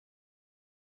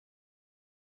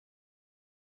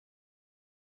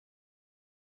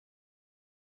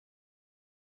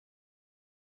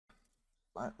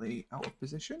Slightly out of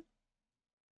position.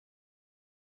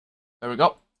 There we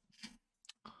go.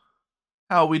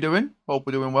 How are we doing? Hope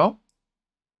we're doing well.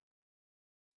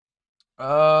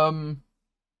 I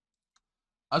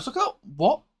was looking at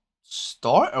what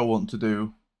start I want to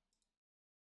do.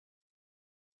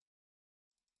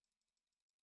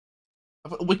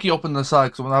 I've got a wiki open on the side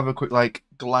because I want to have a quick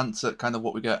glance at kind of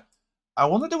what we get. I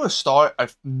want to do a start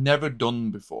I've never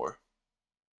done before.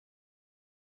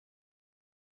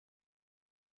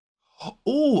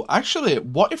 Oh, actually,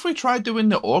 what if we tried doing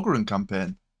the Aurigan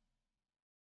campaign?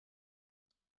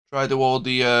 Try do all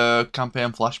the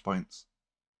campaign flashpoints.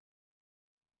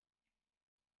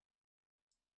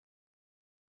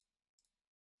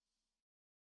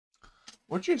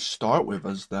 What do you start with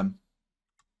as them?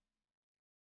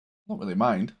 I don't really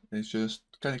mind. It's just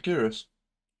kind of curious.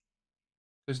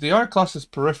 Because the R class is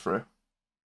periphery.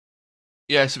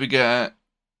 Yeah, so we get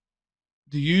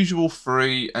the usual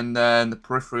three and then the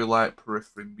periphery light,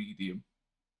 periphery medium.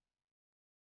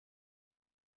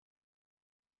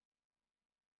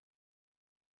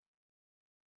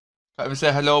 Can't even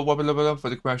say hello, wubba for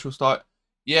the commercial start.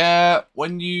 Yeah,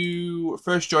 when you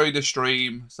first join the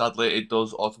stream, sadly, it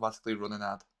does automatically run an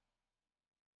ad.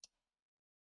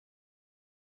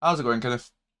 How's it going, Kenneth?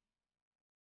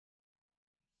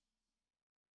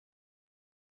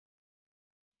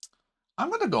 I'm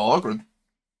gonna go Aurigan.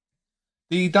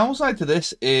 The downside to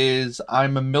this is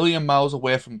I'm a million miles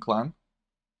away from clan,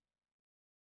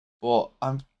 but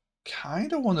I'm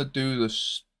kind of want to do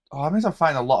this. Oh, that means I'm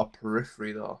finding a lot of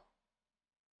periphery though.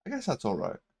 I guess that's all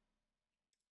right.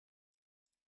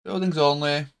 Buildings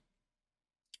only.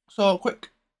 So quick.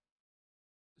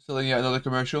 Selling yet another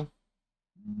commercial.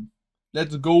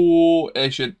 Let's go,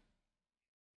 Asian.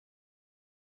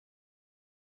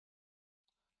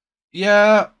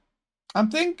 Yeah, I'm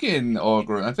thinking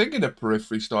Aurigan. I'm thinking a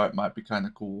periphery start might be kind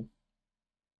of cool.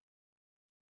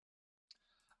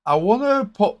 I want to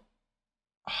put.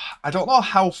 I don't know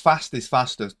how fast is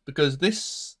fastest because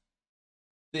this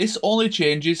only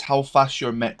changes how fast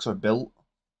your mechs are built.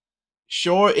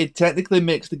 Sure, it technically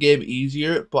makes the game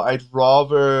easier, but I'd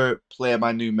rather play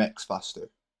my new mechs faster.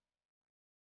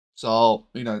 So,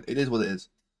 it is what it is.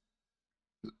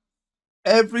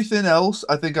 Everything else,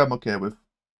 I think I'm okay with.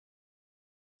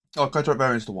 Oh, contract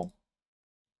variance to 1.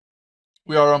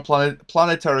 We are on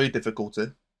planetary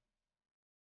difficulty.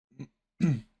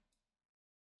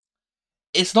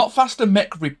 It's not faster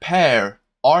mech repair.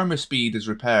 Armor speed is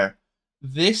repair.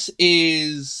 This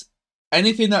is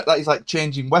anything that is like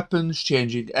changing weapons,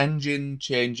 changing engine,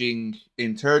 changing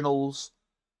internals.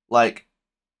 Like,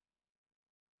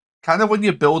 kind of when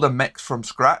you build a mech from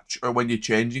scratch or when you're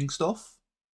changing stuff.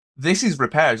 This is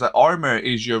repairs. Like, armor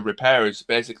is your repairs,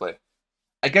 basically.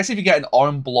 I guess if you get an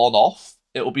arm blown off,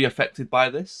 it will be affected by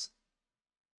this.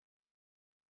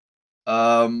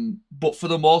 But for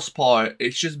the most part,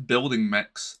 it's just building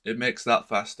mechs. It makes that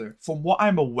faster. From what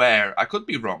I'm aware, I could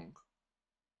be wrong.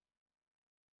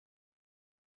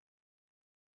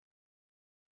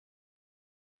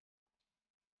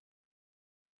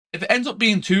 If it ends up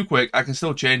being too quick, I can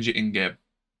still change it in game.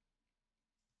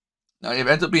 Now, if it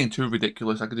ends up being too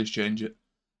ridiculous, I could just change it.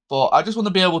 But I just want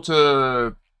to be able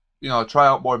to, try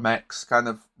out more mechs, kind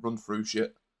of run through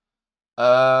shit.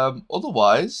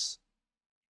 Otherwise,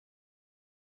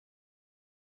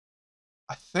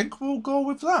 I think we'll go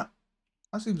with that.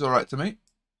 That seems alright to me.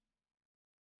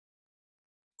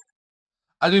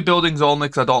 I do buildings only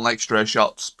because I don't like stray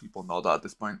shots. People know that at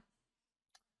this point.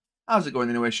 How's it going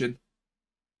anyway, Shin?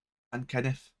 And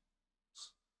Kenneth?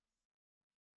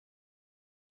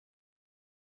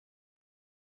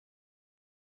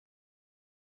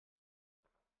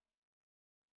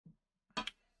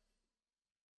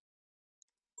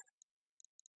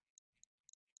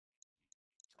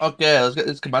 Okay, let's get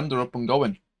this commander up and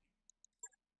going.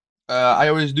 I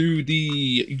always do the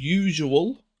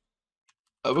usual.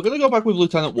 We're going to go back with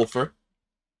Lieutenant Woofer.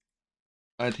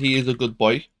 And he is a good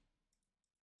boy.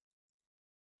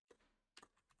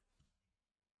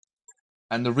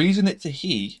 And the reason it's a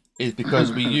he is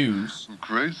because we use...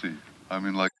 Crazy. I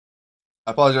mean, like...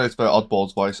 I apologize for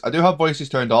Oddball's voice. I do have voices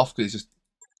turned off because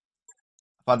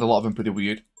I find a lot of them pretty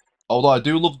weird. Although I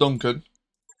do love Duncan.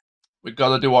 We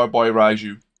gotta do our boy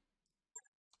Raiju.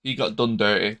 He got done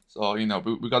dirty. So,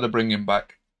 we gotta bring him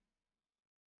back.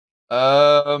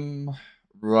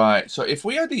 Right. So if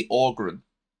we are the Aurigan...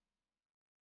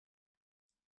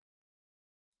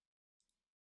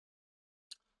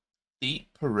 Deep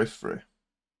periphery.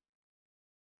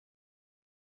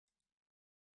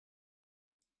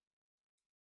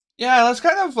 Yeah, let's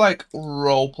kind of like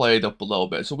role play it up a little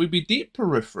bit. So we'd be deep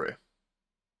periphery.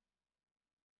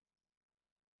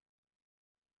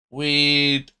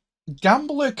 With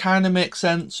Gambler kind of makes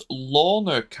sense.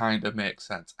 Loner kind of makes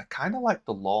sense. I kind of like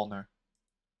the Loner.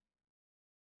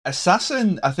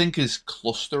 Assassin, I think, is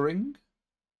clustering.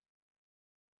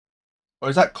 Or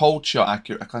is that cold shot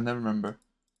accurate? I can never remember.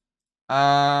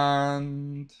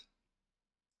 And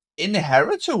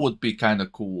Inheritor would be kind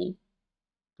of cool.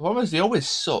 The problem is they always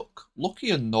suck. Lucky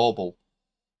and Noble.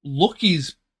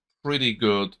 Lucky's pretty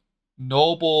good.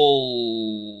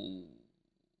 Noble,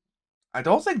 I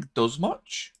don't think does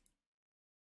much.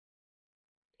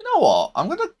 You know what?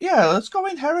 Yeah, let's go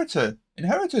Inheritor.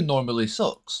 Inheritor normally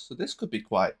sucks, so this could be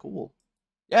quite cool.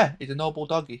 Yeah, he's a noble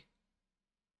doggy.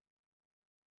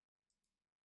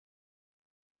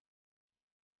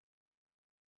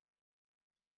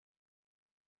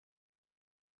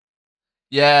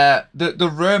 Yeah,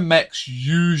 the rare mechs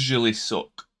usually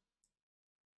suck.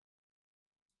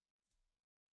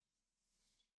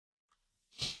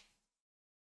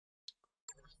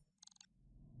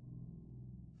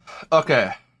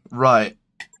 Okay, right.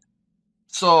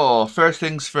 So, first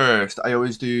things first, I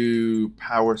always do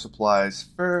power supplies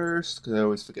first, because I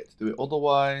always forget to do it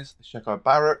otherwise. Let's check our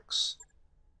barracks.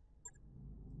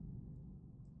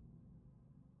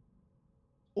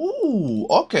 Ooh,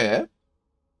 okay.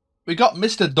 We got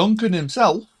Mr. Duncan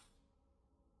himself.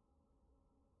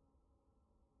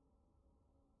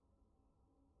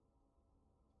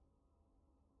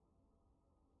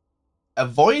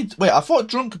 Avoid. Wait, I thought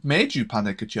drunk made you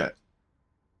panic a check.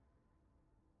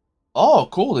 Oh,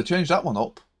 cool. They changed that one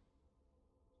up.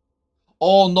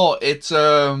 Oh no, it's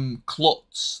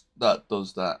Klutz that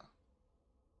does that.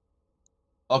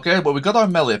 Okay, but we got our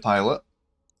melee pilot.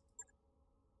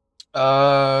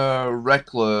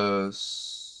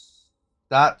 Reckless.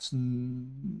 That's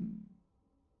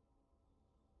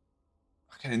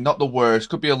okay. Not the worst.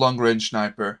 Could be a long range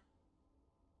sniper.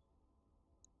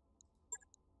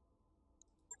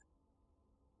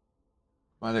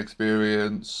 My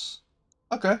experience.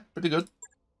 Okay, pretty good.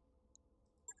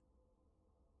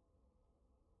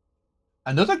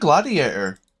 Another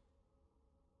gladiator.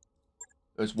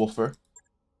 There's Woofer.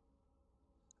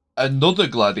 Another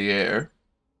gladiator.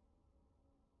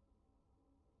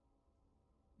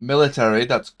 Military,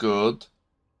 that's good.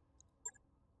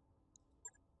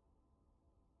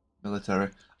 Military.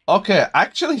 Okay,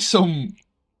 actually some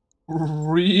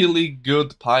really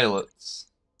good pilots.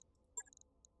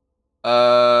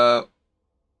 Uh,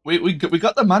 we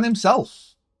got the man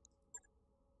himself.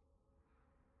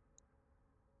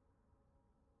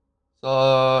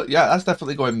 So yeah, that's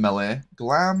definitely going melee.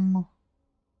 Glam,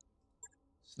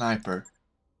 sniper.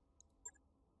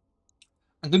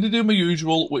 I'm going to do my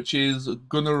usual, which is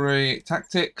gunnery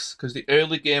tactics, because the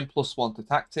early game +1 to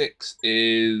tactics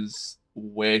is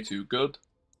way too good, to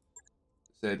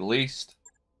say the least.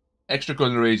 Extra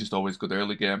gunnery is just always good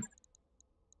early game.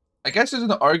 I guess there's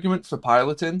an argument for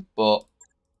piloting, but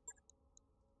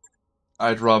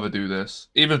I'd rather do this,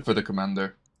 even for the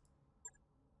commander.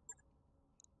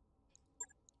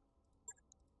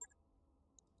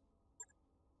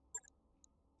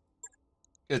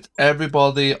 Get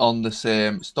everybody on the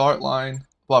same start line,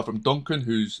 apart from Duncan,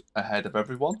 who's ahead of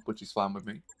everyone, which is fine with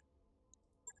me.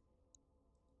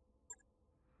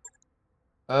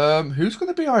 Who's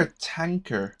going to be our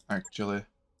tanker, actually?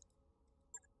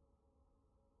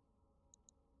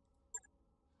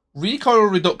 Recoil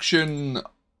reduction,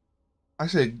 I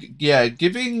say, yeah,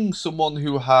 giving someone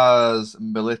who has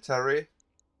military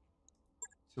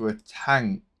to a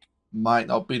tank might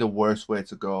not be the worst way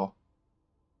to go.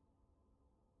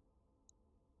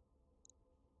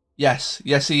 Yes,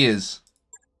 yes, he is.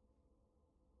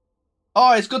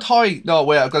 Oh, it's good height. No,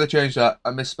 wait, I've got to change that.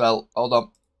 I misspelled. Hold on.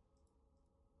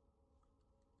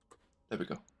 There we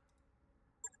go.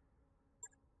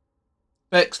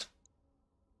 Fixed.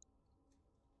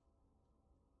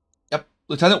 Yep,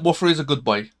 Lieutenant Woofer is a good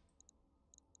boy.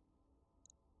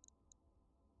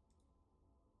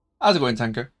 How's it going,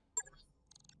 tanker?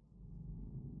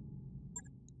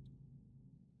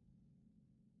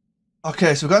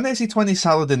 Okay, so we've got an AC-20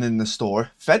 Saladin in the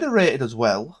store. Federated as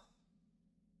well.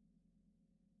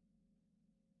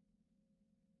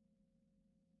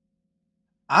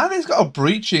 And he's got a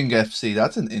breaching FC.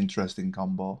 That's an interesting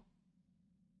combo.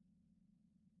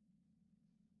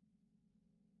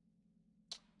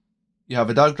 You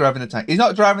have a dog driving a tank. He's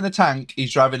not driving a tank,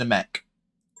 he's driving a mech.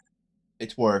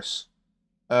 It's worse.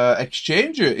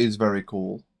 Exchanger is very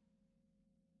cool.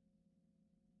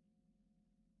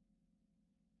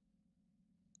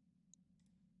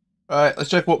 Alright, let's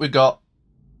check what we got.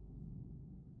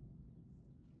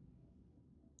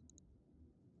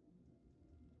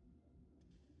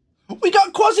 We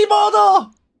got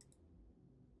Quasimodo!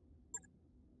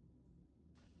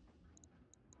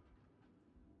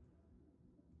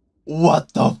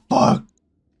 What the fuck?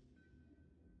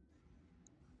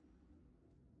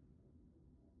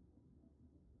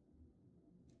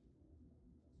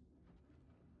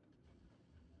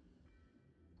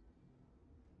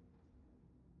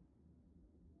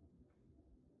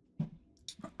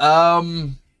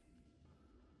 Um,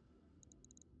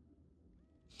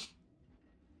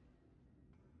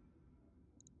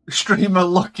 streamer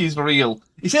luck is real.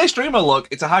 You say streamer luck,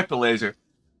 it's a hyper laser.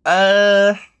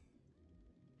 Uh,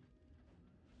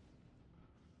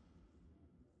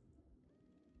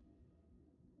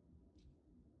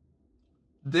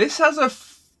 this has a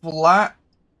flat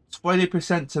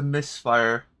 20% to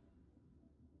misfire.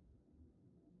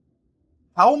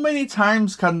 How many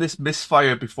times can this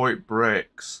misfire before it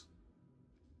breaks?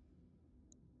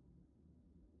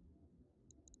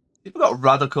 People got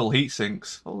radical heat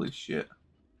sinks. Holy shit.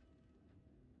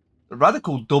 The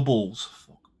radical doubles.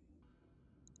 Fuck.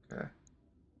 Okay.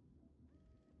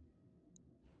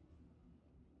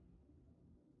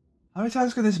 How many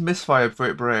times can this misfire before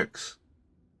it breaks?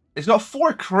 It's got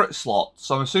 4 crit slots,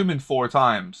 so I'm assuming 4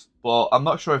 times, but I'm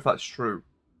not sure if that's true.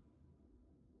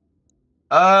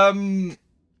 Um,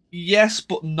 yes,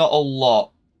 but not a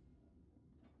lot.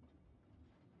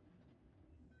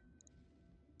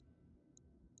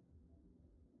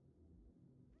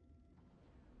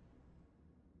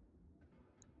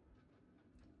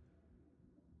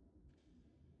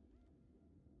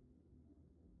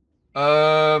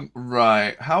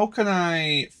 Right. How can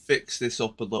I fix this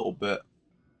up a little bit?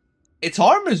 Its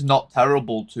armor's not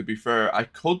terrible, to be fair. I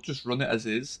could just run it as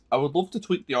is. I would love to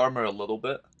tweak the armor a little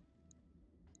bit,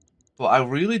 but I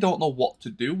really don't know what to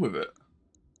do with it.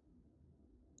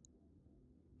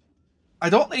 I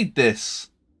don't need this.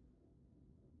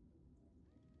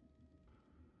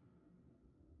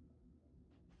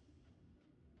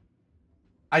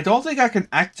 I don't think I can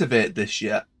activate this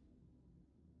yet.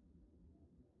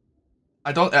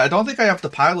 I don't think I have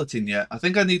the piloting yet. I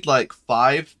think I need like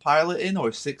 5 piloting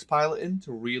or 6 piloting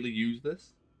to really use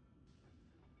this.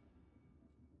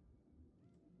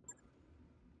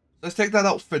 Let's take that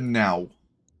out for now.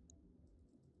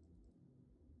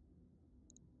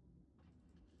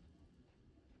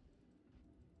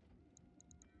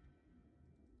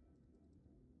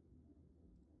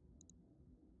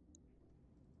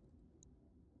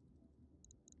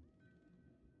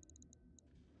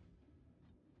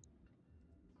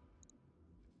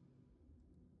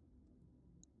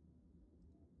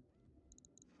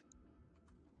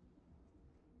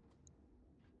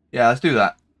 Yeah, let's do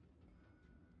that.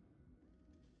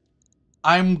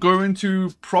 I'm going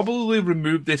to probably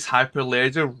remove this hyper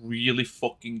laser really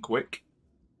fucking quick.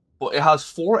 But it has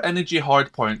 4 energy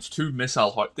hard points, 2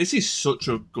 missile hard. This is such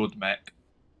a good mech.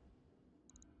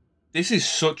 This is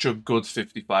such a good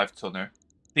 55 tonner.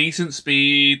 Decent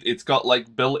speed. It's got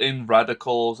like built-in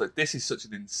radicals. Like this is such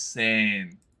an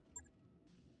insane,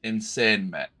 insane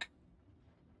mech.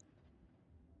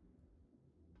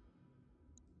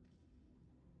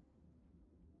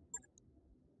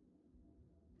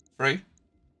 Free.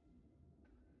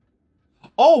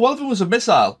 Oh, one of them was a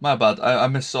missile. My bad. I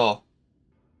missaw.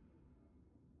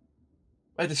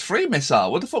 Wait, there's 3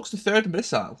 missile. What the fuck's the 3rd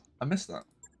missile? I missed that.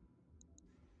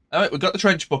 Alright, we got the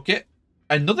trench bucket.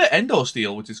 Another endo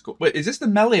steel, which is cool. Wait, is this the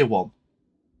melee one?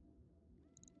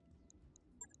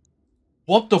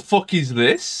 What the fuck is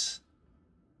this?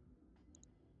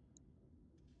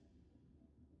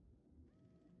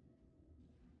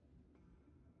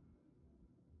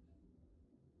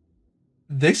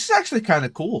 This is actually kind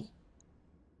of cool.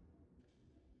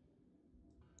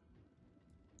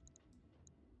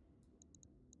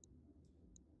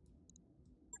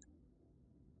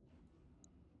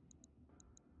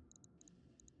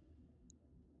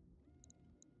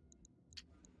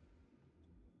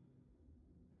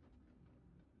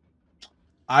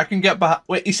 I can get behind.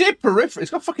 Wait, you say peripheral?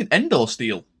 It's got fucking endo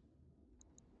steel.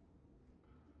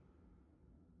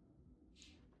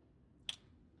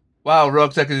 Wow,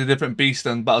 Roguetech is a different beast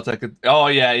than BattleTech. Oh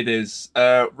yeah, it is.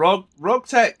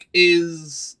 Roguetech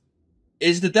is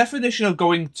the definition of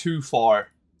going too far.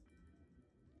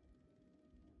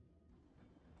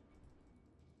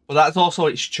 But that's also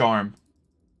its charm.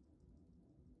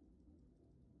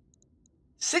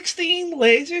 16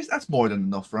 lasers? That's more than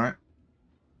enough, right?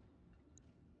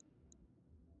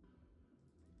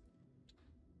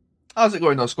 How's it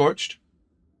going though, Scorched?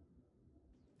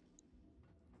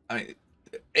 I mean,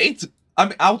 it's. I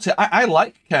mean, I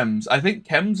like chems. I think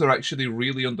chems are actually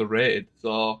really underrated.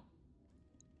 So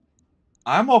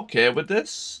I'm okay with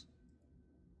this.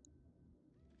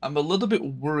 I'm a little bit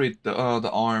worried that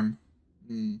the arm.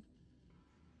 Hmm.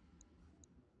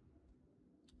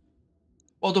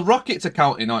 Well, the rockets are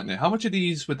counting, aren't they? How much are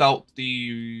these without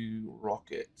the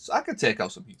rockets? I could take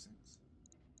out some heat sinks.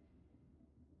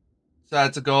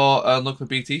 Decided to go and look for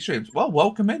BT streams. Well,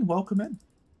 welcome in, welcome in.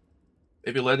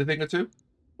 Maybe learn a thing or two.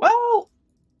 Well,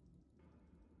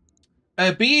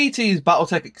 BET is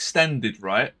BattleTech Extended,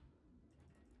 right?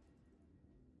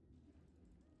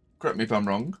 Correct me if I'm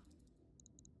wrong.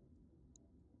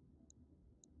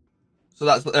 So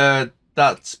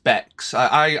that's Bex.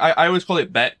 I always call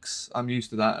it Bex. I'm used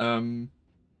to that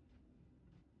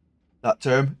that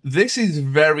term. This is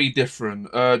very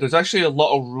different. There's actually a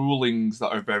lot of rulings that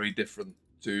are very different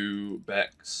to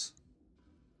Bex.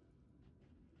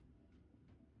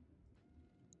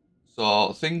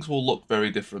 So things will look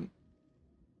very different,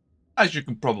 as you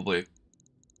can probably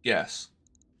guess.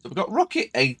 So we've got Rocket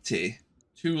 80,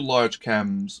 2 large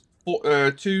chems,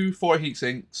 two 4 heat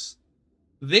sinks.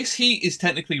 This heat is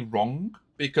technically wrong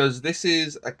because this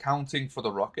is accounting for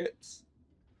the rockets.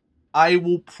 I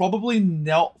will probably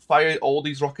not fire all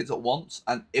these rockets at once,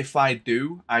 and if I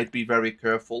do, I'd be very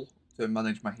careful to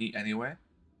manage my heat anyway.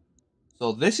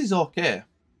 So this is okay.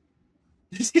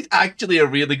 This is actually a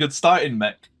really good starting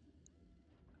mech.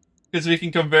 Because we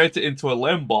can convert it into a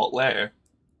lane bot later.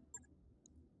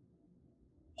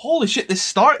 Holy shit, this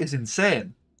start is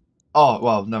insane. Oh,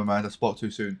 well, never mind, I spoke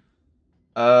too soon.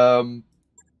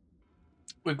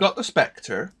 We've got the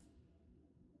Spectre.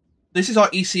 This is our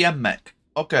ECM mech.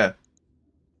 Okay.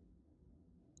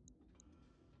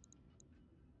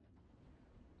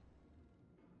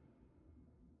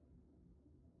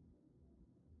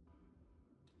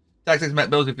 Tactics mech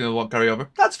builds if you want carryover.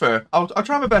 That's fair. I'll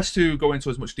try my best to go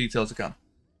into as much detail as I can.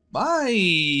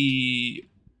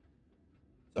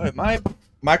 My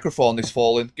microphone is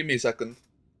falling. Give me a second.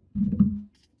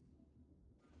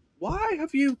 Why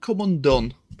have you come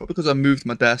undone? Probably because I moved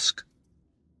my desk.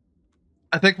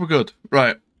 I think we're good.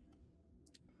 Right.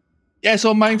 Yeah,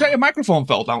 so my entire microphone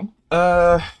fell down.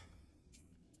 Oh,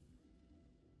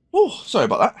 sorry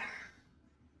about that.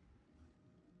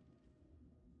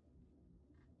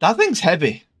 That thing's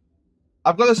heavy.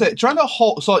 I've got to say, trying to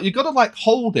hold... So you got to, like,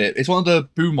 hold it. It's one of the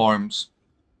boom arms.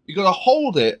 You got to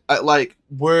hold it at, like,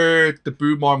 where the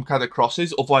boom arm kind of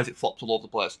crosses. Otherwise, it flops all over the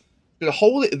place. You got to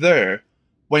hold it there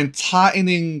when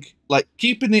tightening... Like,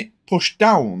 keeping it pushed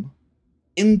down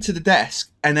into the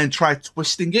desk and then try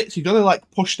twisting it. So you got to, like,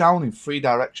 push down in 3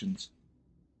 directions.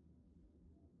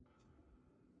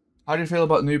 How do you feel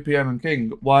about new PM and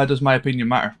King? Why does my opinion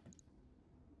matter?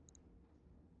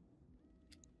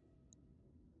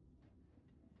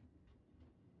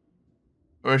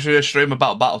 Or should I stream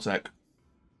about BattleTech?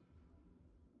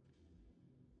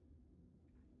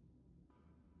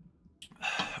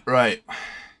 Right.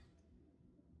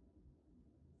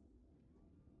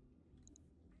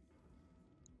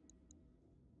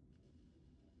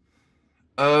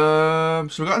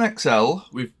 So we've got an XL.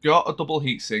 We've got a double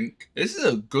heatsink. This is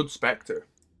a good Spectre.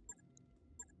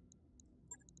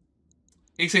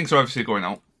 Heatsinks are obviously going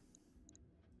out.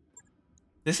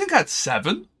 This thing had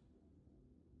 7.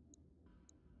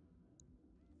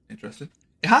 Interesting.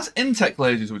 It has Intech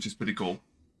lasers, which is pretty cool.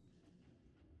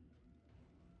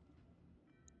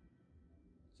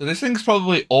 So this thing's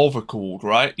probably overcooled,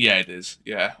 right? Yeah, it is.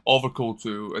 Yeah, overcooled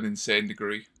to an insane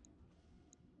degree.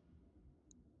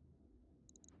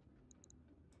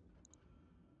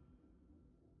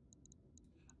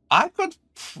 I could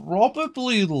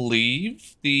probably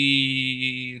leave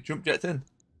the jump jets in.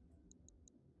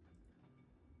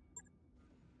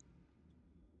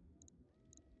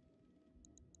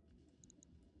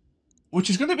 Which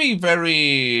is going to be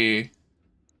very...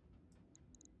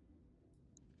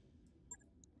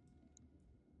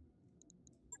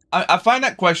 I find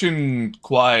that question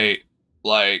quite,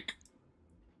 like...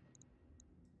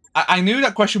 I knew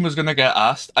that question was going to get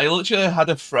asked. I literally had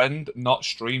a friend not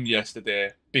stream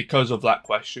yesterday because of that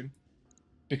question.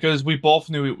 Because we both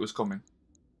knew it was coming.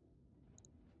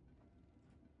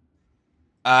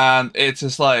 And it's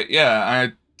just like, yeah,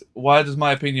 why does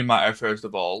my opinion matter, first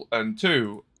of all? And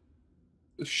 2,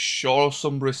 show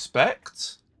some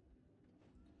respect.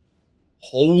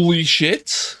 Holy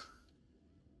shit.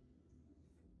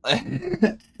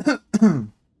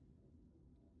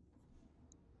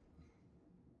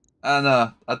 And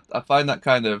I find that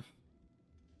kind of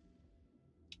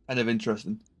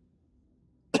interesting.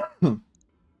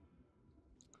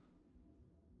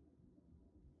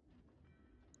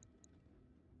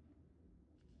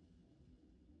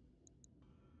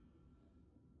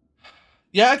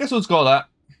 Yeah, I guess let's go that.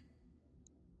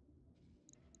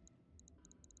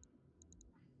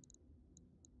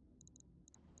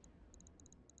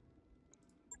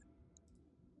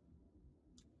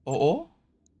 Oh.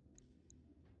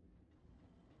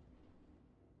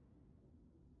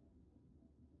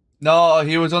 No,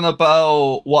 he was on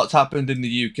about what's happened in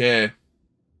the UK.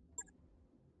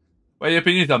 What are your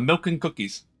opinions on milk and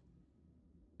cookies?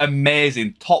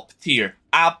 Amazing, top tier,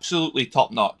 absolutely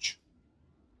top notch.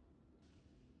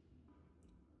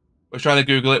 We're trying to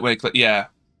Google it when you click. Yeah,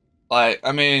 like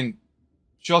I mean,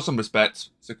 show some respect,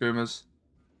 Sakumas.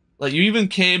 Like you even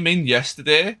came in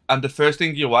yesterday, and the first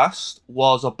thing you asked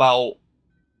was about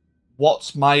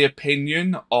what's my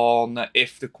opinion on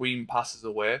if the Queen passes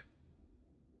away.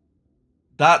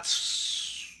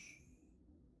 That's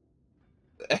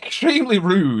extremely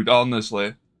rude,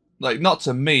 honestly. Like not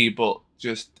to me, but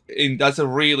just in that's a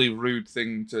really rude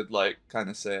thing to like kind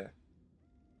of say.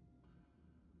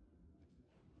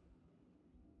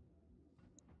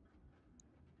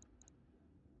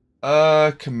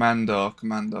 Commando.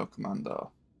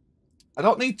 I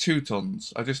don't need 2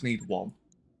 tons. I just need one.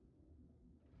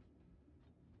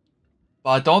 But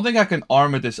I don't think I can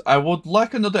armor this. I would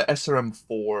like another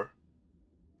SRM4.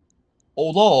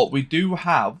 Although we do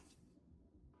have.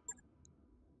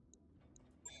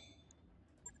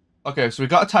 Okay, so we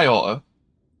got a Toyota.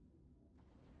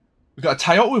 We got a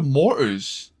Toyota with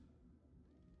mortars.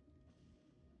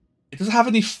 It doesn't have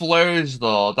any flares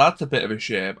though. That's a bit of a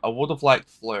shame. I would have liked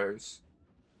flares.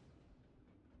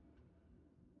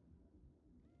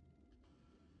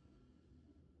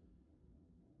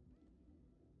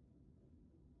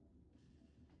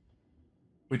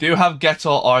 We do have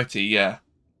Ghetto Arty, yeah.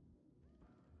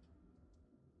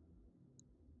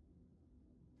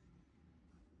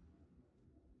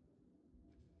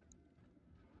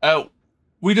 Oh,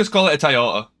 we just call it a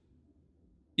Toyota.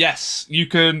 Yes, you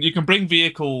can bring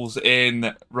vehicles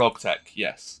in Roguetech,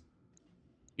 yes.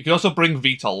 You can also bring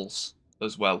VTOLs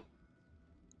as well.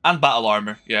 And battle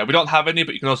armor. Yeah, we don't have any,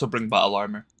 but you can also bring battle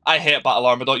armor. I hate battle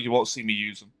armor though, you won't see me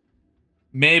use them.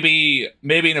 Maybe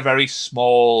in a very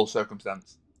small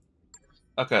circumstance.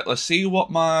 Okay, let's see what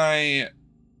my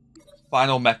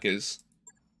final mech is.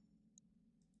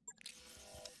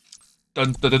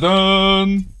 Dun dun dun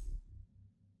dun!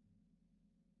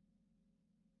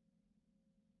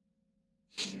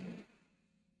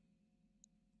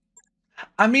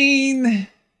 I mean,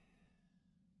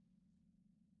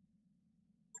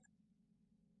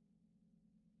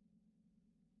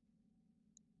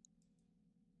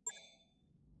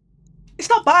 it's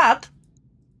not bad.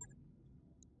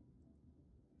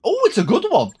 Oh, it's a good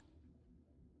one.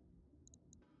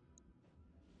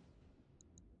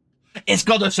 It's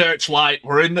got a searchlight.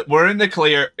 We're in the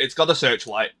clear. It's got a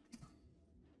searchlight.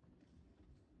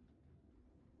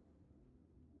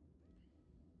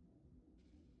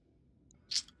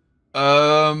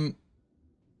 Um.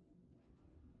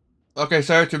 Okay,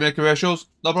 sorry to make commercials.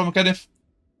 No problem, Kenneth.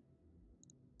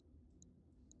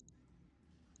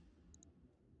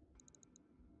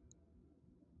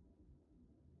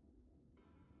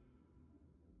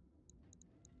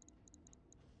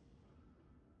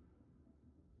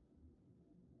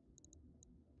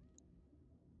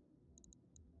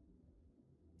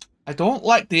 I don't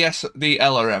like the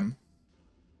LRM.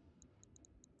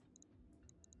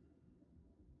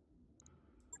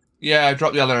 Yeah, I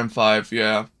dropped the LRM5.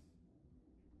 Yeah.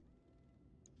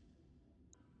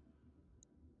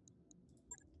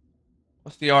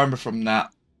 What's the armor from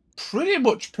that? Pretty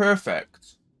much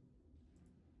perfect.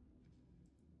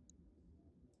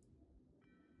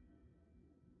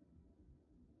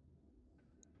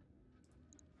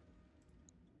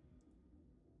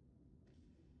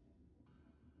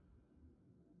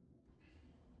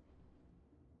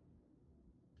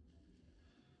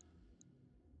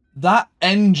 That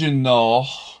engine, though,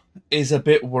 is a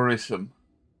bit worrisome.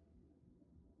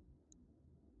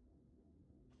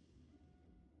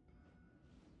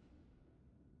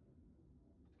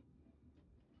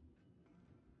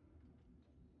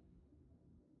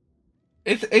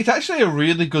 It's actually a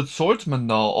really good swordsman,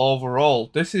 though, overall.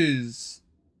 This is...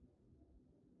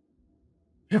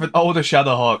 We have an older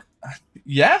Shadowhawk.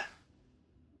 Yeah?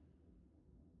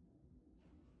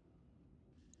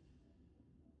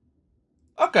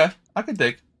 Okay, I can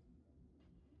dig.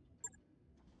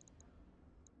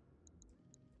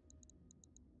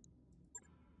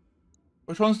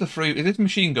 Which one's the free? Is it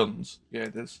machine guns? Yeah,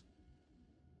 it is.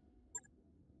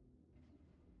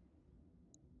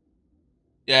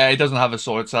 Yeah, it doesn't have a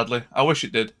sword, sadly. I wish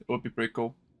it did. It would be pretty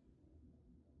cool.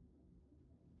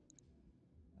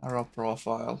 Arrow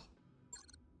profile.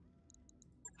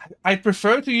 I'd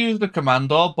prefer to use the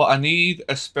Commando, but I need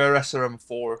a spare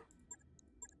SRM4.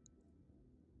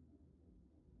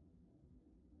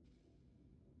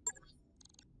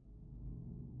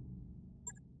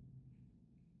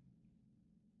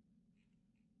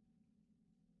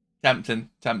 Tempting.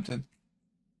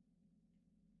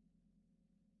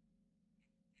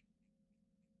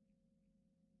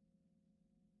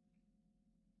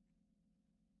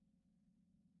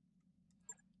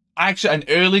 Actually, an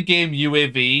early game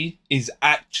UAV is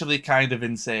actually kind of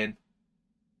insane.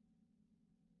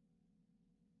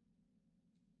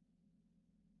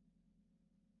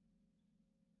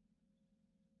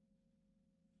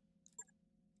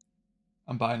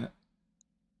 I'm buying it.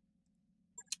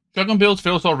 Shotgun builds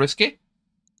feel so risky.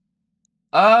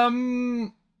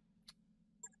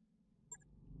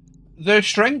 Their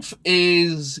strength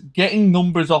is getting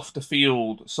numbers off the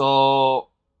field. So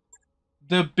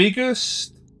the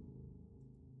biggest,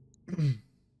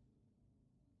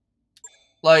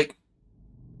 like,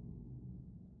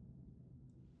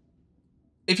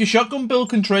 if your shotgun build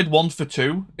can trade 1 for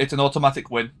 2, it's an automatic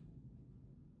win.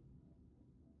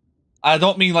 I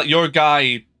don't mean like your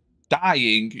guy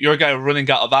dying, your guy running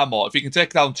out of ammo. If you can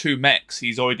take down 2 mechs,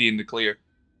 he's already in the clear.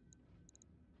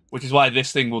 Which is why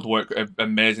this thing would work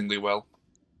amazingly well.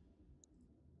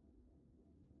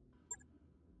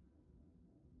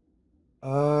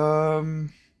 Do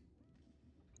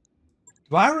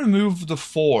I remove the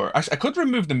 4? Actually, I could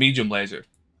remove the medium laser,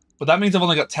 but that means I've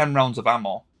only got 10 rounds of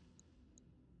ammo.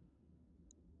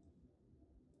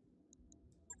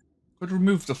 Could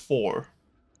remove the 4.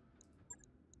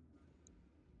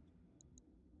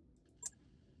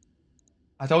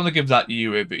 I don't want to give that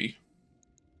UAV.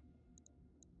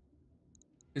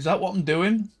 Is that what I'm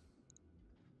doing?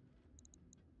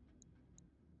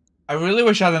 I really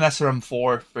wish I had an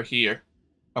SRM4 for here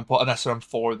and put an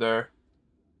SRM4 there.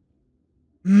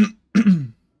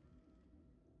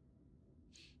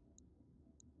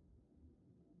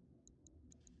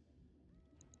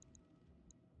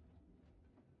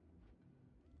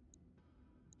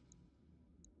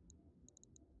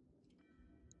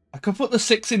 I could put the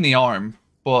 6 in the arm,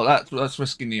 but that's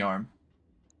risking the arm.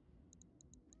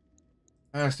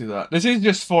 Let's do that. This is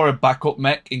just for a backup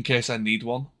mech in case I need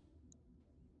one.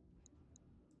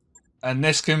 And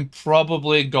this can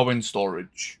probably go in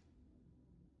storage.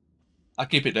 I'll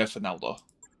keep it there for now,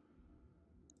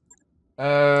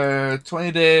 though.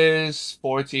 20 days,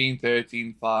 14,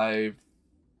 13, 5.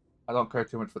 I don't care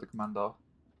too much for the commando.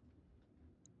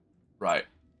 Right.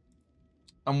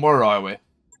 And where are we?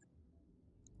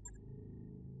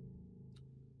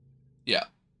 Yeah.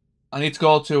 I need to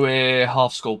go to a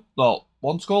half skull. No,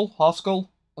 1 skull? Half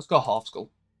skull? Let's go half skull.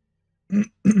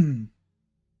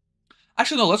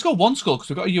 Actually, no, let's go 1 skull because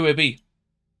we've got a UAV.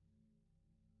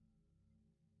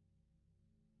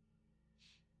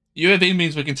 UAV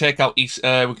means we can take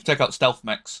out stealth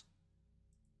mechs.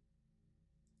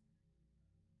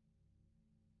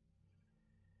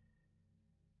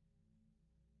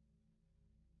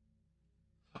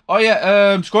 Oh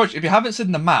yeah, Scorch, if you haven't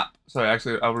seen the map, sorry,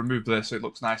 actually, I'll remove this so it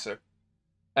looks nicer.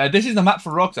 This is the map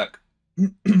for Roguetech.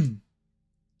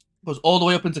 Goes all the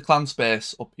way up into clan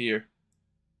space up here.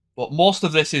 But most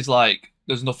of this is like,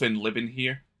 there's nothing living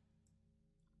here.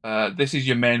 This is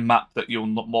your main map that you'll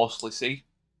mostly see.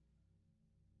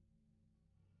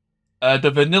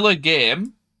 The vanilla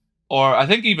game, or I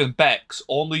think even Bex,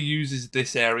 only uses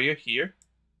this area here.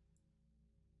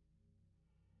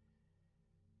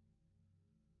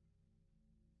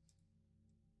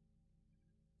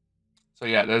 So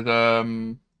yeah, there's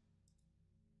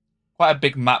quite a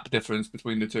big map difference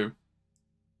between the two.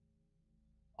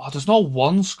 Oh, there's no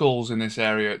 1 skulls in this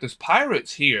area. There's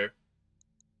pirates here.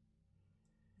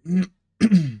 Do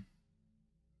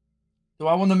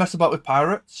I want to mess about with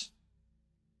pirates?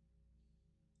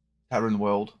 Terran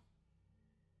world.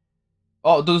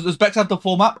 Oh, does Bex have the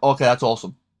full map? Okay, that's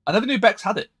awesome. I never knew Bex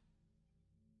had it.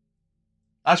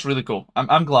 That's really cool.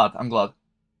 I'm glad. I'm glad.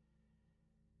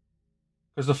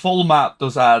 Because the full map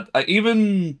does add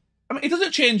even. I mean, it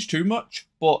doesn't change too much,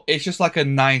 but it's just like a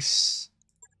nice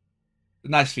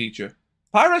feature.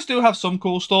 Pirates do have some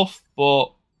cool stuff,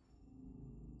 but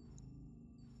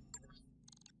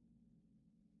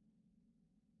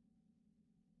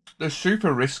they're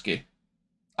super risky,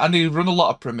 and they run a lot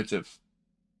of primitive.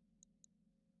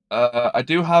 I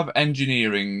do have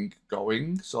engineering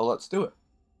going, so let's do it.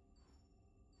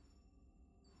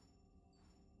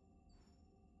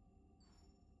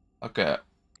 Okay.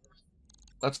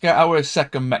 Let's get our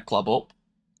second mech club up.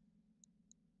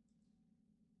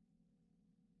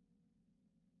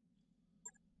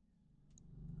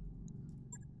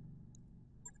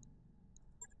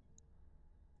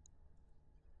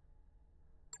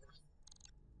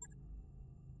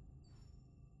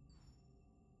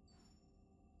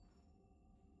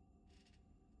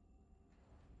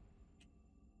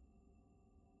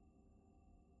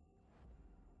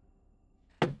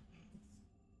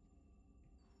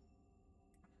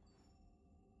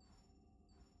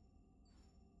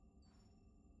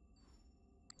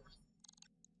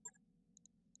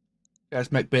 Let's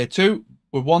make Bay 2.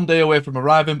 We're 1 day away from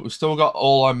arriving, but we've still got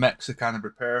all our mechs to kind of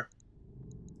repair.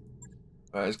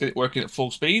 Let's get it working at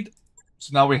full speed.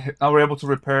 So now we're able to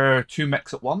repair 2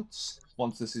 mechs at once.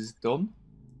 Once this is done.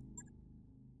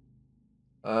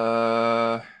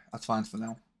 That's fine for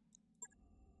now.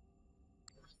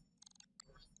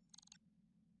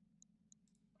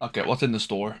 Okay, what's in the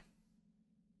store?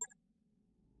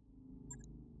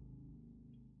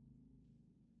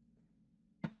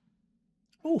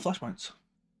 Oh, flashpoints.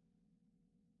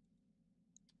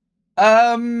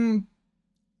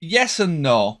 Yes and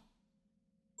no.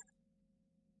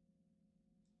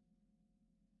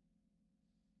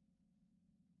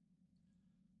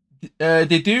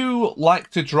 They do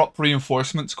like to drop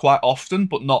reinforcements quite often,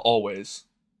 but not always.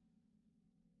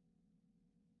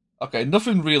 Okay,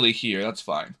 nothing really here. That's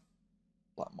fine.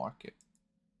 Black market.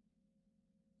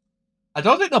 I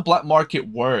don't think the black market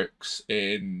works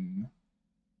in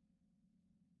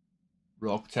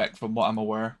Roguetech, from what I'm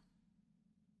aware.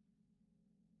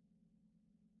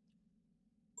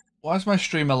 Why is my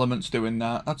stream elements doing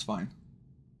that? That's fine.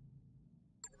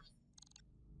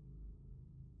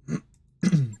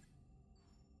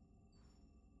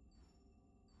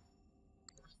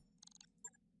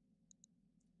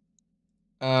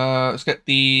 Let's get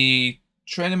the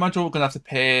training module. We're gonna have to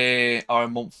pay our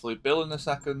monthly bill in a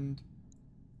second.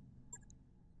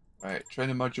 Right,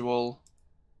 training module.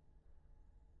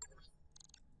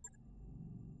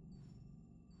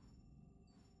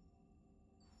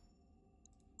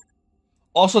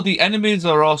 Also, the enemies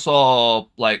are also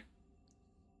like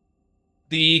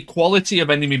the quality of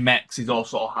enemy mechs is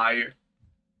also higher.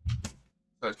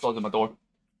 So it's closing my door.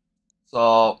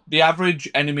 So the average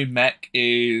enemy mech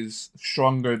is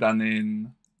stronger than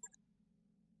in,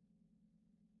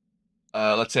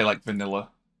 let's say, like vanilla.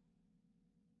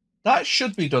 That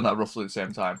should be done at roughly the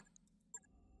same time.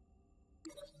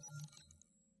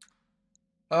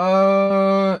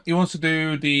 He wants to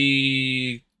do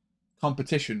the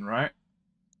competition, right?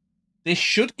 This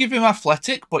should give him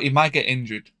athletic, but he might get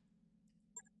injured.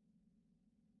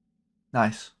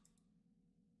 Nice.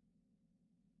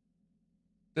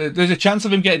 There's a chance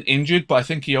of him getting injured, but I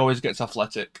think he always gets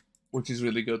athletic, which is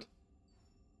really good.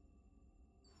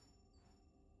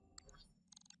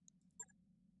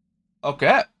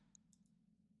 Okay.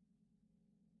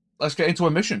 Let's get into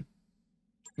a mission.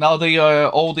 Now the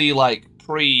all the like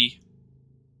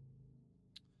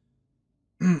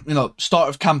start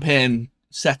of campaign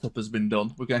setup has been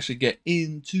done. We can actually get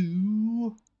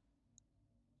into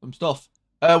some stuff.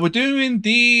 We're doing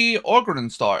the Aurigan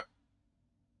start.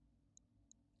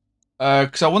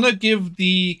 Because I want to give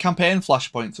the campaign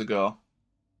flashpoints a go.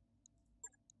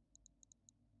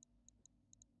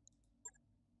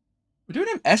 We're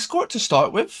doing an escort to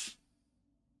start with.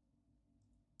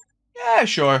 Yeah,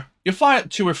 sure. You'll fight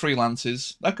 2 or 3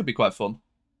 lances. That could be quite fun.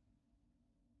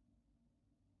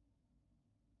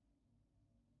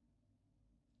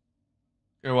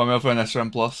 Go on, over an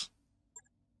SRM plus.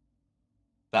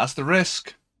 That's the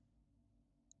risk.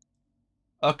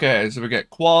 Okay, so we get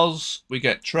Quaz, we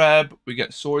get Treb, we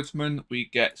get Swordsman, we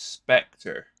get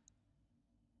Spectre.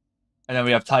 And then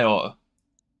we have Toyota.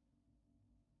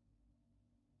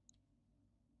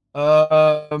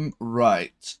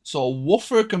 Right. So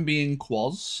Woofer can be in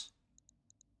Quaz.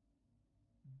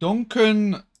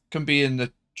 Duncan can be in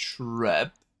the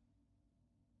Treb.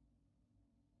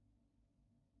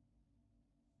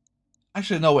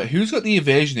 Actually, no, wait. Who's got the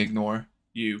evasion ignore?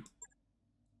 You.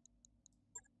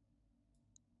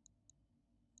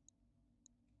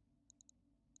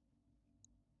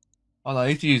 Oh, I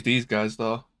need to use these guys,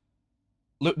 though.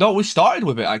 Look, no, we started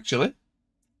with it, actually.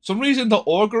 For some reason, the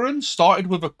Aurigan started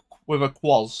with a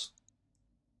Quaz.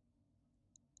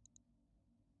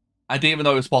 I didn't even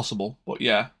know it was possible, but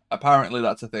yeah, apparently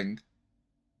that's a thing.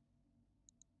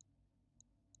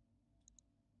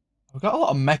 We've got a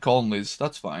lot of mech onlys,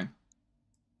 that's fine.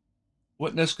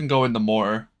 Witness can go in the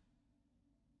mortar.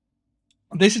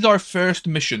 This is our first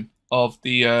mission of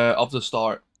the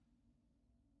start.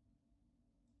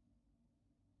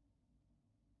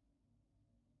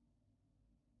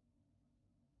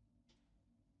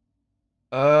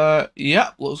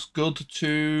 Yeah, looks good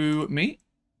to me.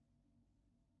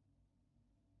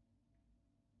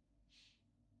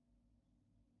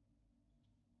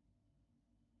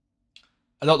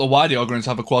 I don't know why the Ogrins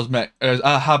have a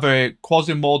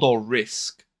Quasimodo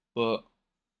risk, but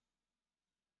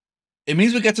it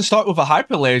means we get to start with a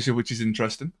hyper laser, which is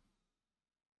interesting.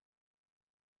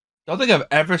 I don't think I've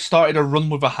ever started a run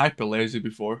with a hyper laser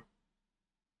before.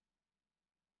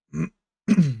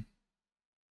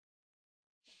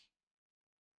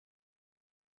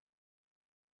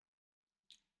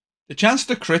 The chance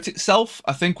to crit itself,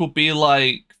 I think, will be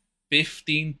like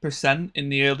 15% in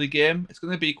the early game. It's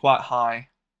going to be quite high.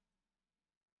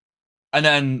 And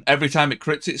then every time it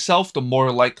crits itself, the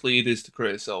more likely it is to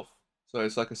crit itself. So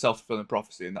it's like a self-fulfilling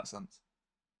prophecy in that sense.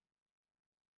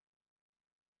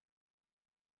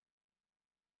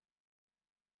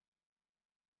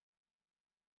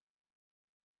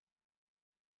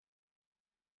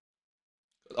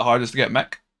 The hardest to get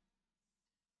mech.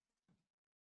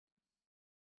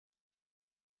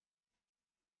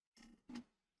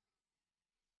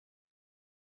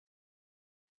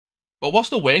 But what's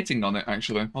the weighting on it,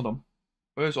 actually? Hold on.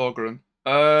 Where's Aurigan?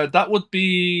 That would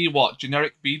be, what,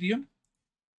 generic medium?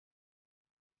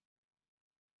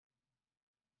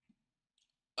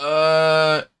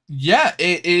 Yeah,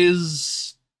 it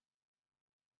is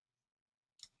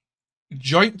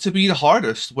joint to be the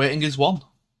hardest. Weighting is 1.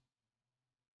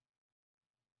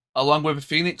 Along with a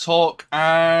Phoenix Hawk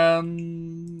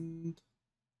and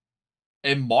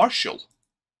a Marshal.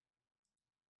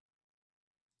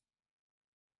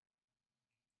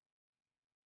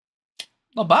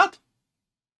 Not bad.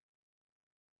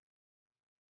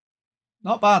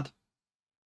 Not bad.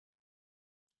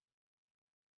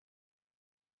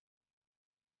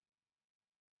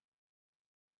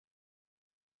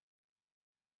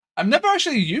 I've never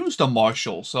actually used a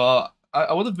Marshal, so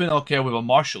I would have been okay with a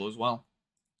Marshal as well.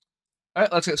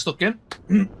 Alright, let's get stuck in.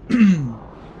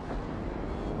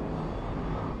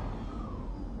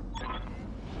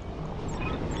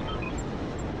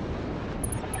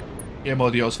 Game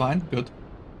audio is fine. Good.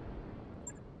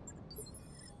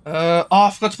 Oh,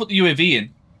 I forgot to put the UAV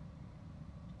in.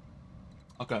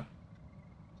 Okay.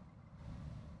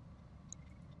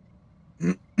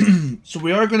 So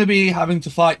we are going to be having to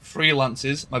fight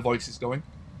freelances. My voice is going.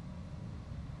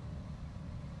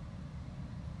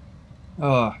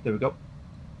 Oh, there we go.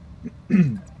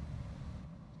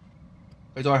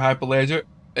 Where's our hyper laser?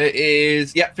 It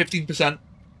is, yeah, 15%.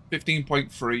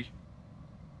 15.3.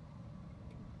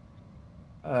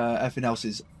 Everything else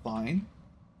is fine.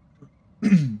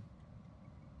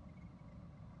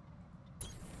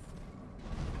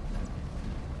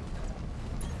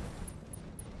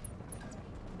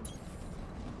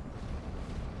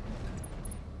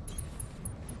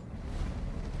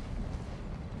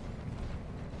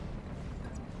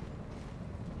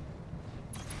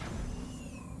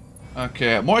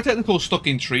 Okay, more technical stuck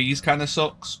in trees kind of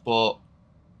sucks, but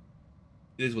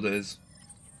it is what it is.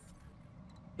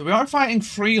 So we are fighting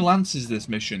freelancers this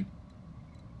mission.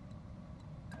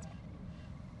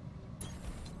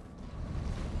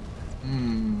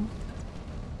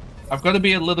 I've got to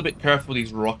be a little bit careful with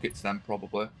these rockets then,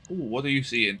 probably. Ooh, what are you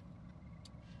seeing?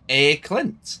 A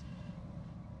Clint.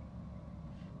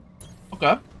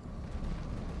 Okay.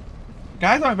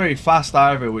 Guys aren't very fast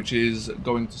either, which is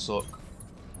going to suck.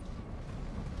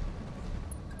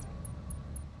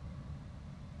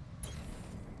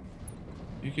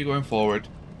 You keep going forward.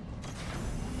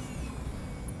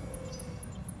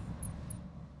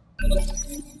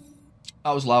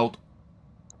 That was loud.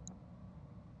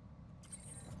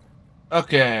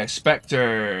 Okay,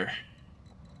 Spectre.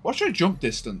 What's your jump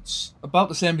distance? About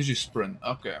the same as your sprint.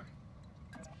 Okay.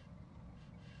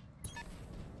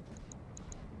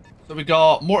 So we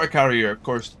got Mortar Carrier, of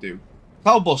course, to do.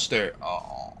 Cloudbuster.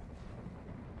 Oh.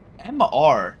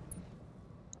 MR.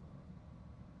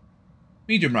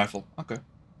 Medium Rifle. Okay.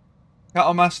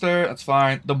 Cattle Master, that's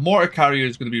fine. The Mortar Carrier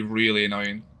is going to be really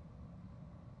annoying.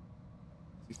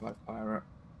 C5 Pirate.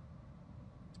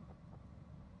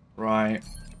 Right.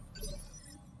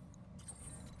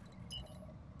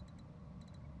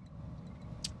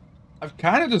 I've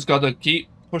kind of just got to keep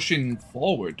pushing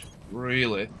forward,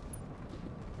 really.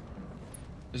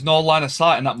 There's no line of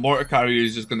sight, and that Mortar Carrier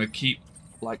is just going to keep,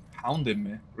 like, pounding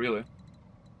me, really.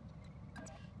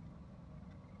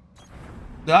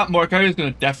 That Mortar Carrier is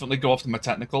going to definitely go off to my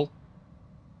technical.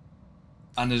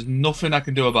 And there's nothing I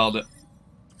can do about it.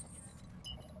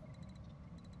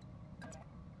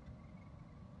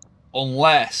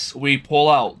 Unless we pull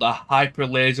out the hyper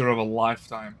laser of a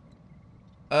lifetime.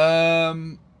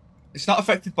 It's not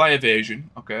affected by evasion,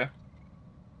 okay.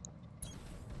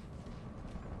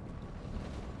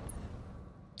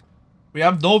 We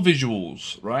have no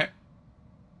visuals, right?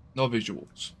 No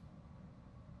visuals.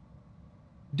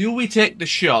 Do we take the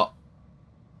shot?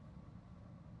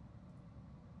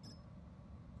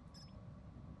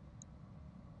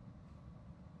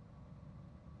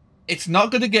 It's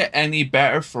not going to get any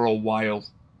better for a while.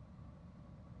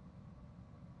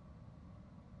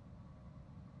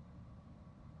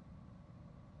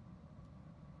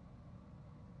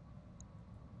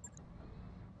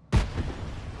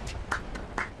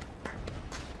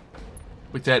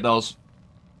 We take those.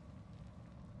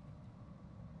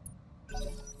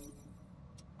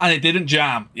 And it didn't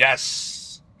jam.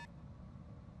 Yes.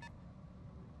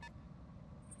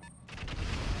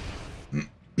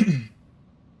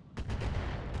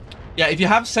 Yeah, if you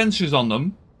have sensors on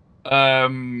them,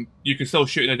 you can still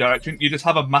shoot in a direction. You just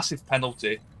have a massive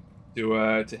penalty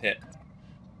to hit.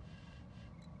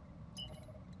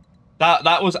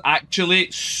 That was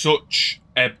actually such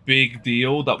a big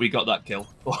deal that we got that kill.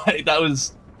 Like that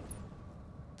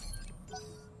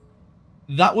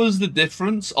was the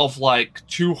difference of like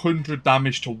 200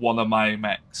 damage to one of my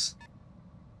mechs.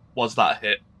 Was that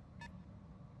hit?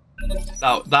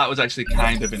 That was actually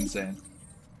kind of insane.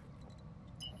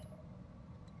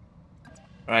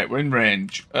 Right, we're in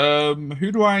range.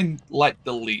 Who do I like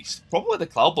the least? Probably the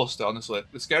Cloudbuster, honestly.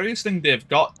 The scariest thing they've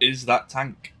got is that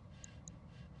tank.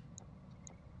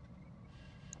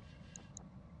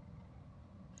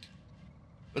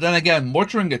 But then again,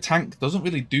 mortaring a tank doesn't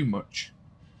really do much.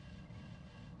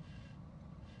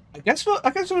 I guess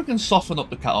we can soften up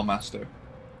the Cattle Master.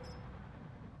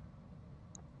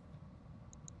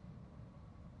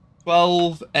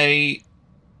 12, 8,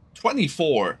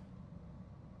 24.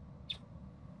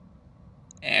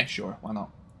 Yeah, sure, why not?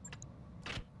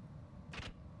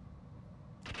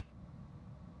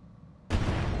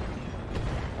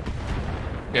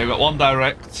 Okay, we've got 1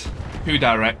 direct, 2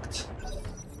 direct.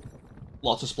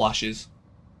 Lots of splashes.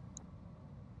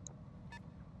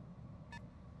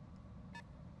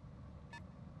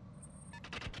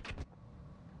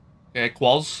 Okay,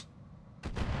 quaz.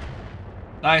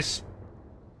 Nice.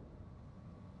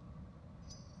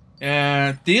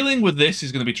 Yeah, dealing with this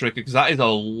is going to be tricky because that is a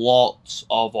lot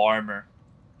of armor.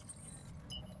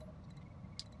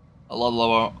 A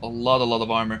lot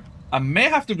of armor. I may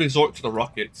have to resort to the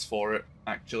rockets for it,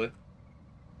 actually.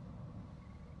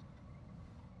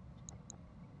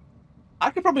 I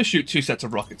could probably shoot 2 sets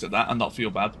of rockets at that and not feel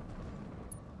bad.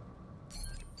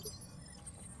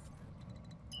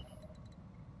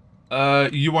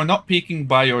 You are not peeking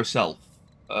by yourself.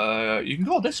 You can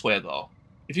go this way, though.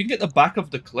 If you can get the back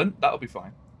of the Clint, that'll be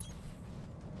fine.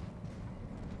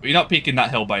 But you're not peeking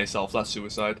that hill by yourself. That's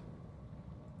suicide.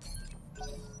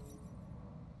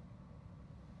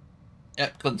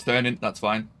 Yep, Clint's turning. That's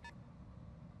fine.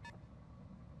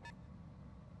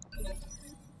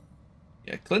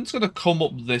 Yeah, Clint's going to come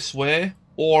up this way,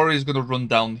 or he's going to run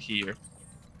down here.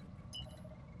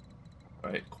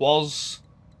 Right, Quaz.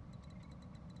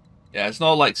 Yeah, it's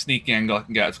not like sneaking angle I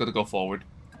can get. It's got to go forward.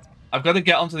 I've got to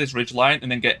get onto this ridge line and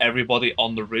then get everybody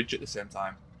on the ridge at the same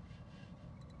time.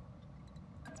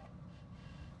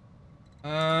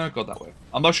 Go that way.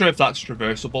 I'm not sure if that's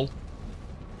traversable.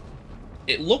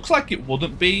 It looks like it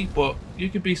wouldn't be, but you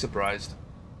could be surprised.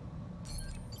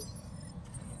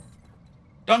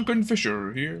 Duncan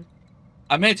Fisher here.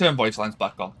 I may turn voice lines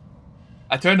back on.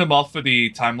 I turned them off for the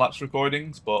time-lapse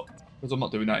recordings, but because I'm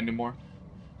not doing that anymore.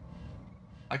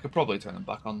 I could probably turn them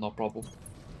back on, no problem.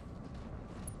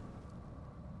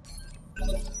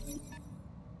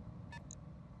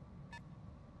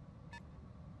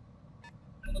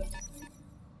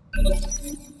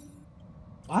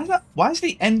 Why is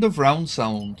the end of round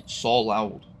sound so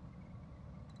loud?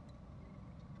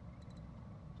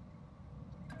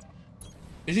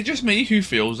 Is it just me who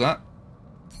feels that?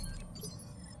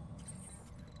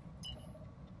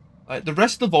 Like, the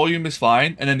rest of the volume is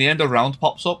fine, and then the end of round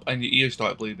pops up and your ears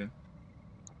start bleeding.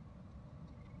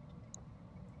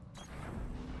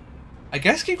 I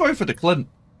guess keep going for the Clint.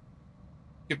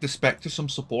 Give the Spectre some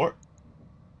support.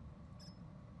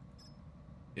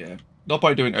 Yeah. No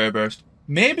point doing Airburst.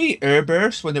 Maybe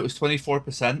Airburst, when it was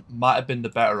 24%, might have been the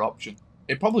better option.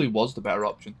 It probably was the better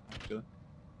option, actually.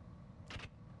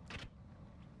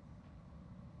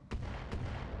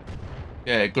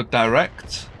 Yeah, good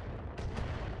direct.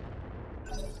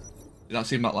 Did that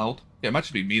seem that loud? Yeah, it might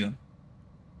just be me then.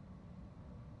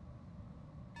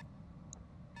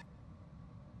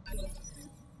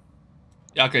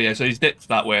 Yeah, okay, yeah, so he's dipped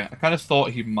that way. I kind of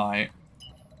thought he might.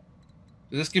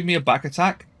 Does this give me a back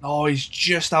attack? Oh, he's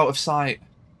just out of sight.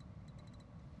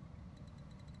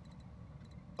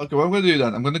 Okay, what I'm going to do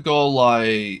then, I'm going to go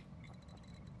like...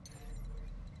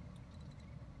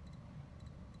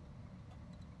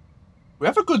 We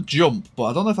have a good jump, but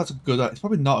I don't know if that's a good... It's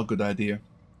probably not a good idea.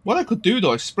 What I could do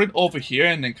though is sprint over here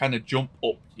and then kind of jump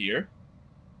up here.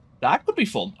 That could be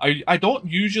fun. I don't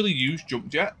usually use jump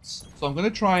jets, so I'm going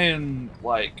to try and,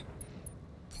 like,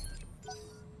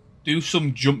 do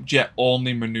some jump jet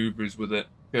only maneuvers with it.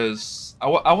 Because I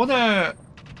want to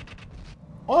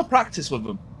practice with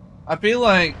them. I feel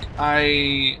like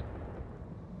I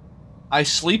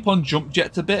sleep on jump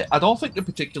jets a bit. I don't think they're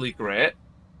particularly great,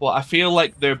 but I feel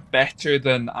like they're better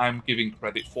than I'm giving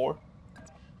credit for.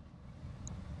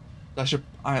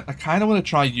 I kind of want to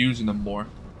try using them more.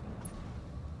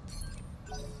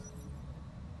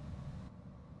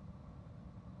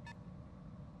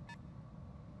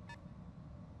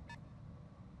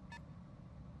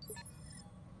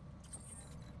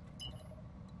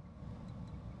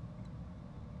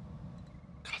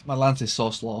 God, my lance is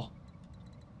so slow.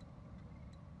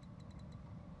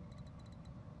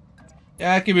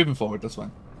 Yeah, keep moving forward, that's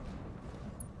fine.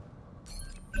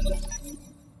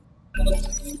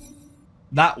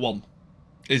 That one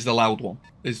is the loud one,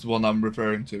 is the one I'm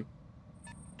referring to.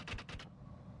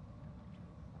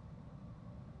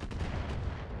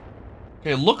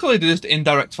 Okay, luckily they're just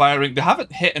indirect firing. They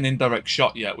haven't hit an indirect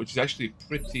shot yet, which is actually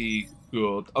pretty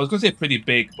good. I was going to say pretty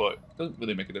big, but it doesn't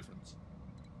really make a difference.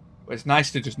 But it's nice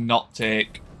to just not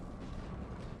take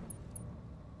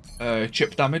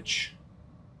chip damage.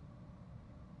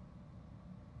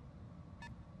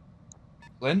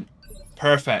 Flint.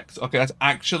 Perfect. Okay, that's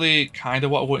actually kind of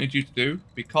what I wanted you to do,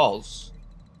 because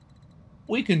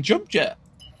we can jump jet.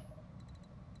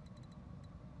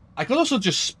 I could also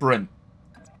just sprint.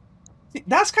 See,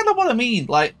 that's kind of what I mean.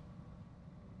 Like,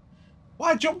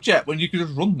 why jump jet when you could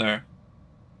just run there?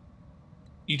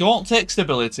 You don't take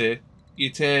stability.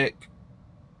 You take...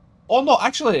 Oh, no,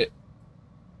 actually...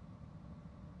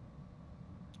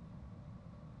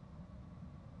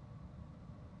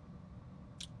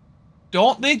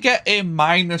 Don't they get a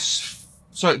minus...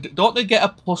 Sorry, don't they get a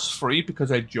 +3 because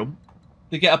I jump?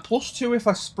 They get a +2 if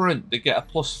I sprint. They get a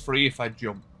 +3 if I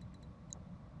jump.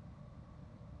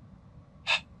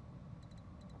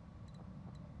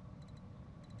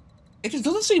 It just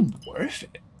doesn't seem worth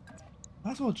it.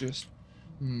 Might as well just...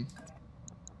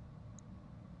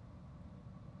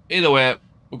 Either way,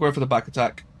 we're going for the back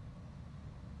attack.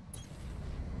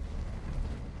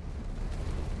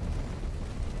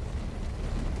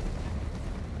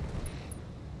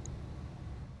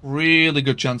 Really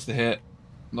good chance to hit.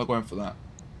 I'm not going for that.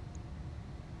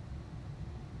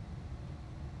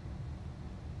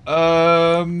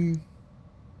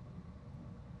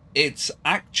 It's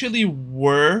actually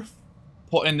worth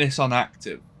putting this on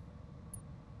active.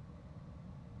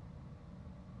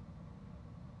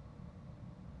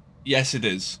 Yes, it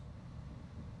is.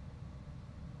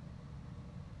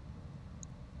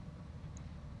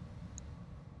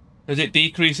 Because it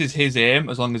decreases his aim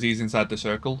as long as he's inside the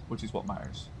circle, which is what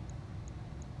matters.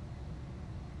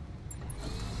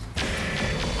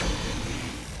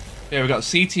 Yeah, we got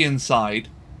CT inside.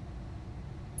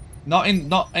 Not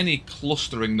any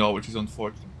clustering though, which is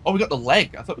unfortunate. Oh, we got the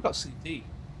leg. I thought we got CT.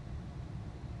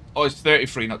 Oh, it's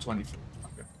 33, not 23.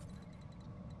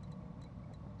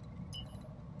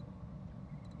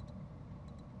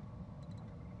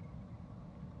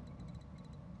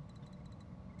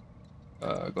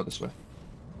 Okay. Go this way.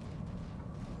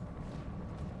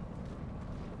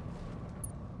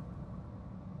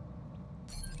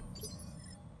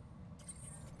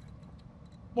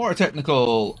 More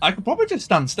technical. I could probably just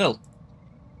stand still.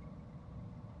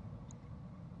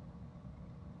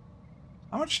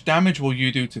 How much damage will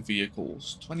you do to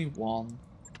vehicles? 21.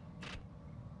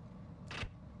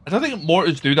 I don't think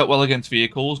mortars do that well against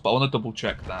vehicles, but I want to double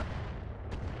check that.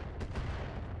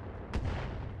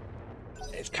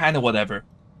 It's kind of whatever.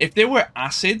 If they were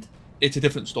acid, it's a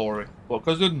different story. But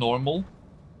because they're normal,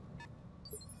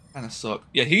 kind of suck.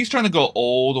 Yeah, he's trying to go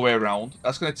all the way around.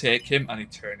 That's going to take him an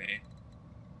eternity.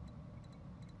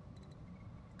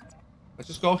 Let's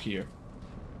just go here.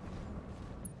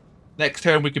 Next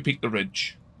turn, we can peek the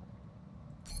ridge.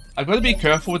 I've got to be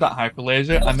careful with that hyper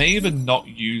laser. I may even not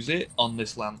use it on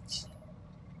this lance.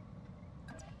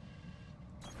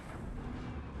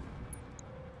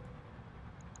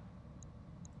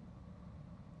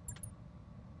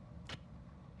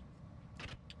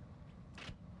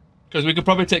 Because we could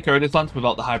probably take care of this lance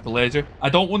without the hyper laser. I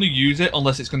don't want to use it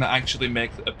unless it's going to actually make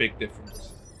a big difference.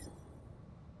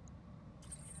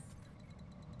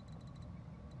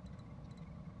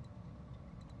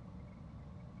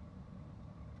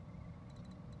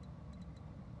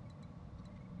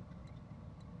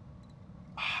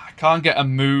 Can't get a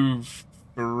move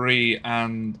free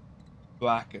and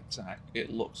back attack, it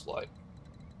looks like.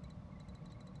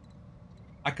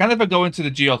 I kind of go into the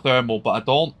geothermal, but I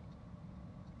don't.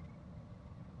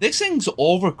 This thing's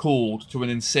overcooled to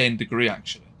an insane degree,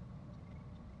 actually.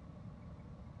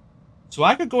 So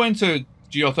I could go into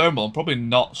geothermal and probably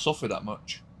not suffer that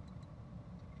much.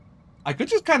 I could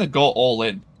just kind of go all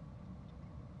in.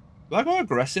 Do I go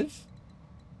aggressive?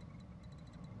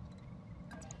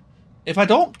 If I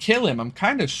don't kill him, I'm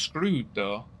kind of screwed,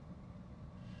 though.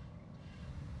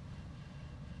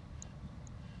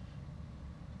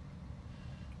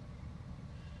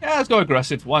 Yeah, let's go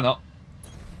aggressive. Why not?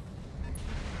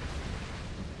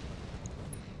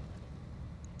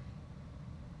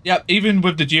 Yeah, even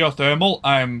with the geothermal,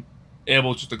 I'm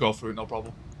able just to go through it, no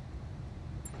problem.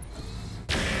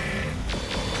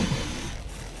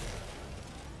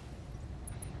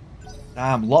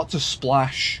 Damn, lots of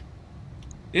splash.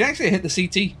 It actually hit the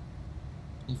CT.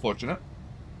 Unfortunate.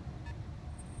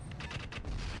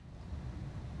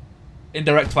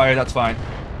 Indirect fire, that's fine.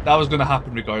 That was going to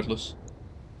happen regardless.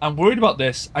 I'm worried about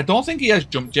this. I don't think he has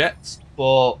jump jets,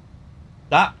 but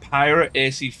that pirate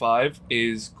AC-5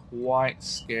 is quite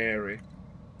scary.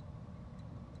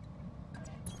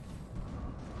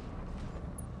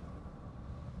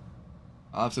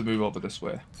 I'll have to move over this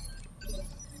way.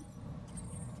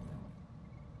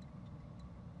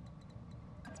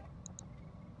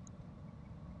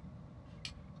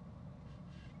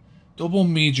 Double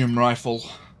medium rifle.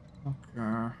 Okay.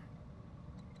 I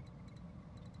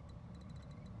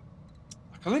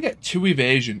can only get 2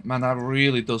 evasion. Man, that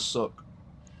really does suck.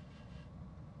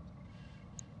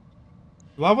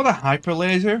 Do I want a hyper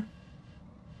laser?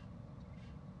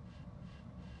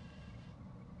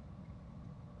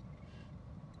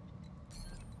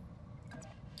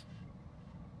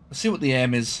 Let's see what the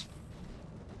aim is.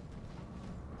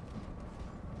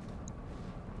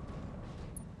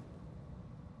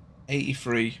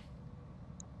 $83.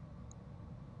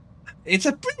 It's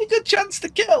a pretty good chance to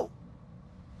kill.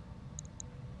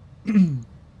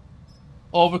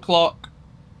 Overclock.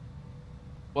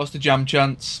 What's the jam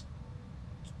chance?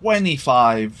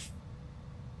 25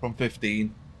 from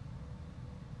 15.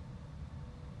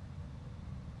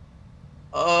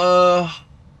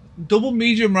 Double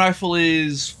medium rifle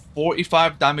is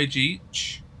 45 damage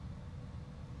each.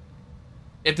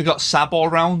 If they've got sabot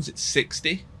rounds, it's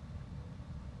 60.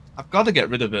 I've got to get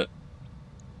rid of it.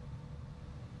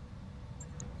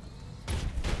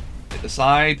 Hit the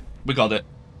side. We got it.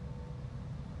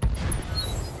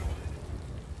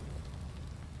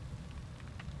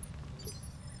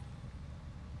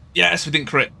 Yes, we didn't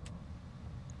crit.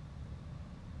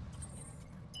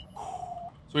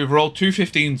 So we've rolled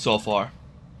 215 so far.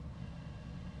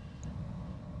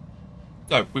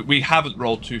 No, we haven't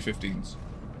rolled 215s.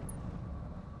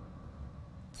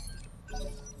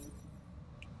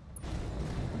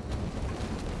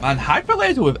 Man, hyper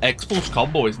laser with X-Pulse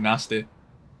combo is nasty.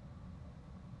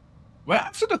 We're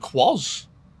after the quaz.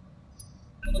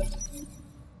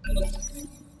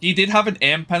 He did have an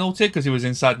aim penalty because he was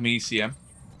inside me ECM,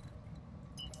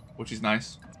 which is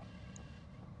nice.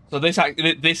 So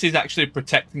this is actually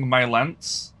protecting my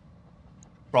lance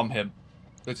from him.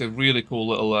 So it's a really cool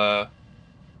little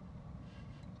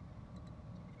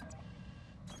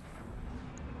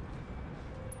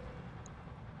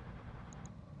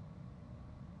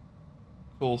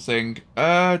cool thing. Do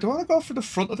I want to go for the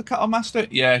front of the Cattle Master?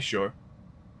 Yeah, sure.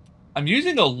 I'm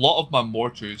using a lot of my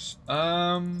mortars. We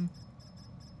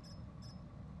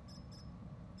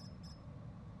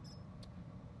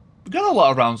got a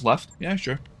lot of rounds left. Yeah,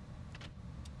 sure.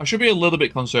 I should be a little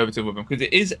bit conservative with them because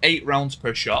it is 8 rounds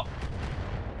per shot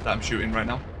that I'm shooting right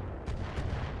now.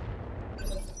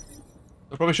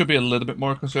 I probably should be a little bit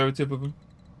more conservative with them.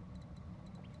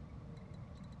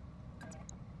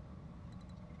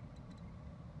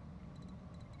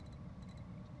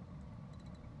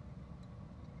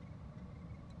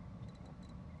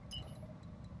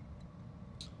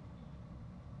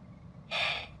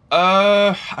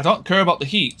 I don't care about the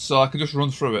heat, so I can just run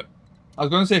through it. I was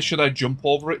going to say, should I jump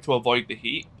over it to avoid the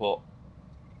heat, but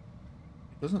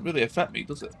it doesn't really affect me,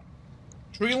 does it?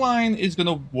 Tree line is going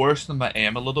to worsen my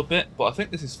aim a little bit, but I think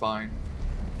this is fine.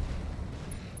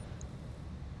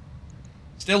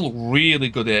 Still really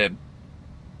good aim.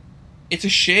 It's a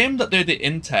shame that they're the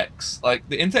Intex. Like,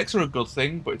 the Intex are a good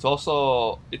thing, but it's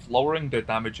also, it's lowering their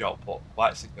damage output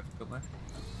quite significantly.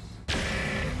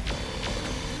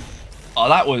 Oh,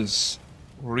 that was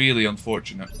really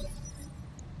unfortunate.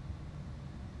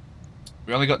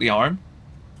 We only got the arm.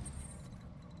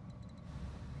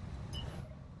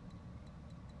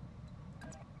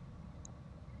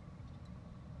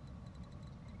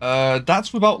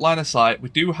 That's without line of sight. We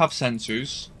do have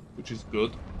sensors, which is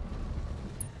good.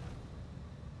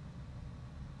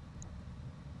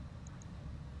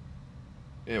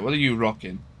 Yeah, what are you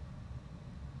rocking?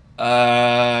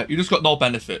 You just got no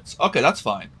benefits. Okay, that's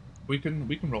fine. We can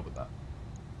roll with that.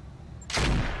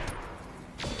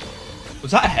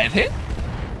 Was that a head hit?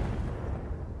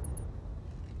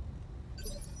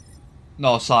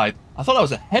 No, side. I thought that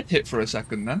was a head hit for a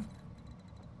second then.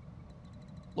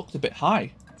 Looked a bit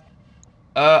high.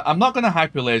 I'm not going to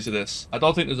hyper laser this. I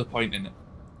don't think there's a point in it.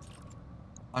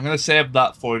 I'm going to save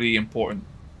that for the important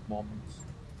moments.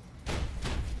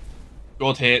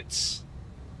 Good hits.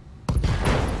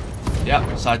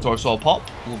 Yep, side torso pop.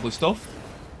 Lovely stuff.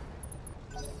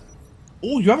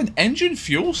 Oh, you have an engine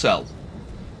fuel cell.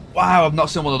 Wow, I've not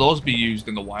seen one of those be used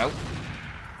in a while.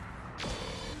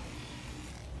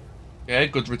 Okay,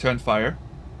 good return fire.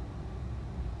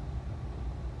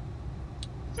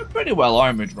 You're pretty well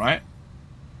armored, right?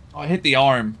 Oh, I hit the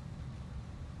arm.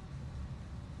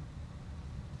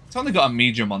 It's only got a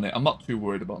medium on it. I'm not too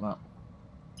worried about that.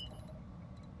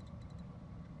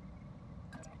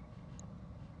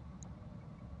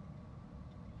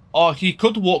 Oh, he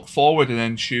could walk forward and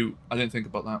then shoot. I didn't think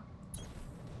about that.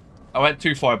 I went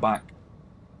too far back.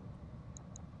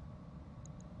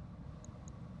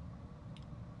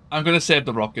 I'm going to save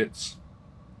the rockets.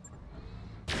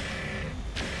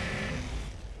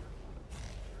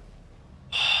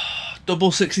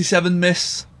 Double 67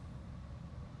 miss.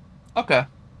 Okay.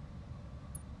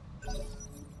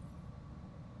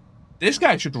 This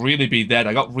guy should really be dead.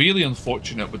 I got really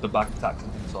unfortunate with the back attacks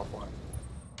and things so far.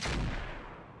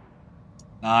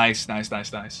 Nice, nice,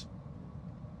 nice, nice.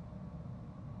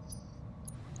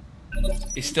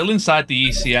 He's still inside the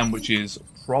ECM, which is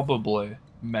probably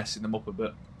messing him up a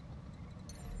bit.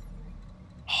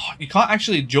 Oh, you can't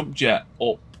actually jump jet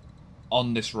up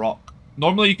on this rock.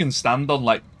 Normally you can stand on,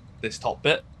 like, this top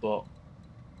bit, but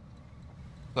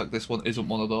like this one isn't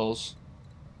one of those.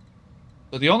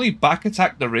 So the only back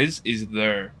attack there is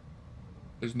there.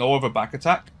 There's no other back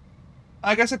attack.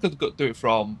 I guess I could do it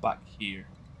from back here.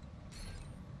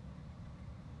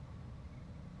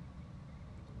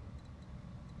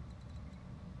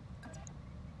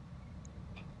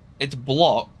 It's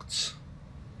blocked.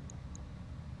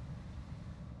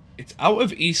 It's out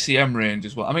of ECM range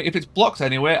as well. I mean, if it's blocked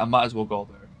anyway, I might as well go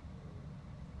there.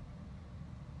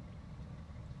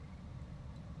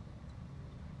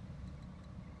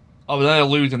 Oh, but then I'll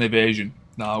lose an evasion.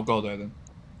 No, I'll go there then.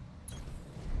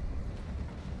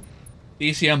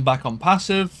 ECM back on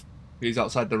passive. He's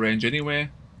outside the range anyway.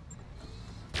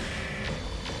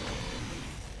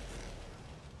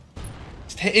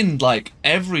 It's hitting, like,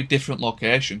 every different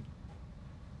location.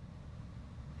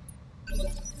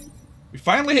 We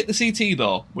finally hit the CT,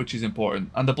 though, which is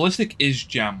important. And the ballistic is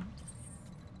jammed.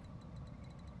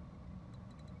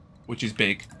 Which is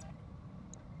big.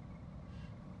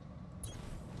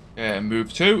 Okay,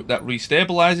 move 2. That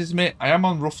restabilizes me. I am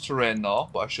on rough terrain, though,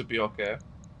 but I should be okay.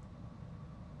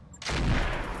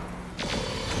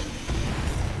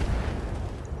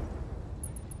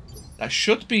 That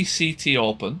should be CT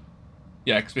open.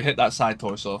 Yeah, because we hit that side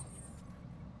torso.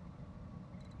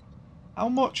 How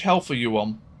much health are you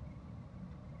on?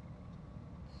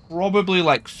 Probably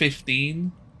like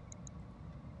 15.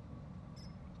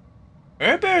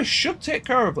 Air Bear should take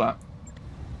care of that.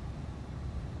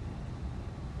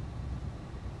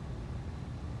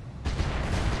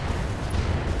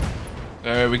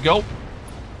 There we go.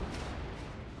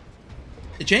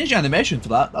 They changed the animation for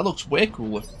that. That looks way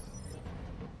cooler.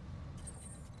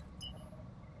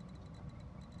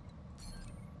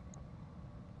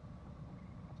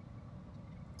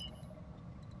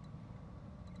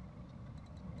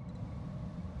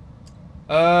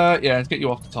 Yeah, let's get you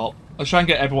off the top. Let's try and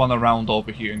get everyone around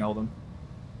over here now then.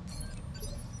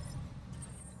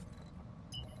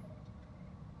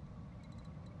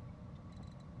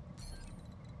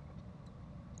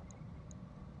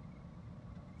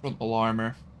 Frontal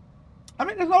armor. I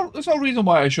mean, there's no reason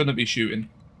why I shouldn't be shooting.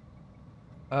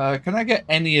 Can I get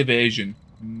any evasion?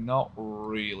 Not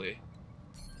really.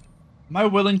 Am I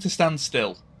willing to stand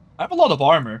still? I have a lot of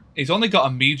armor. He's only got a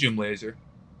medium laser.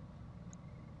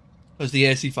 Because the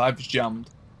AC-5 is jammed.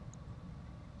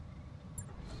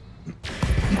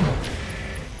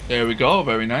 There we go,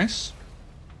 very nice.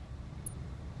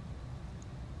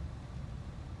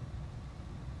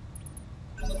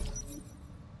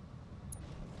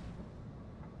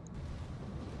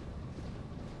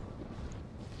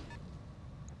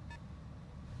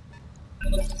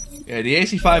 Yeah, the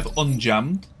AC-5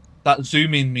 unjammed. That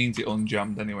zoom in means it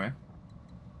unjammed anyway.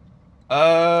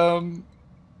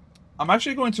 I'm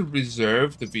actually going to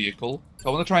reserve the vehicle.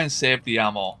 I want to try and save the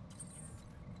ammo.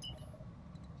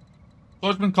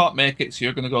 Swordsman can't make it, so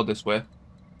you're going to go this way.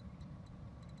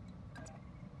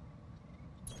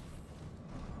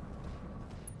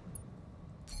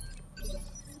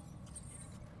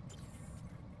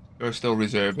 You're still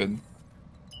reserving.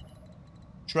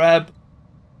 Treb.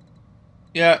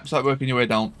 Yeah, start working your way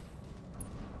down.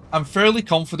 I'm fairly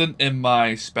confident in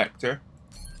my Spectre.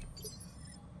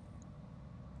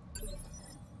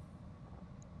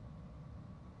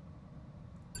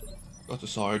 Go to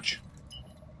Sarge.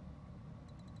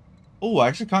 Oh, I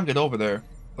actually can't get over there.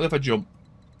 What if I jump?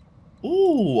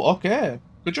 Ooh, okay.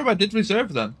 Good job I did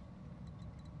reserve then.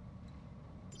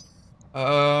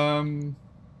 I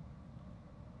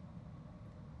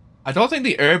don't think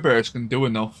the airburst can do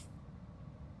enough.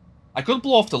 I could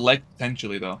blow off the leg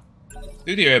potentially though.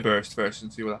 Do the airburst first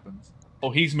and see what happens. Oh,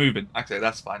 he's moving. Actually,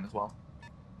 that's fine as well.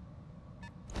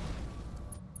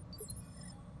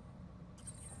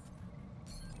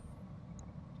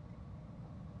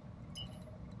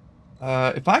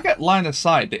 If I get line of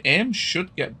sight, the aim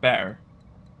should get better.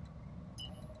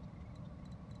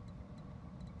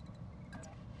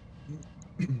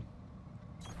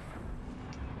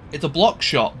 It's a block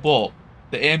shot, but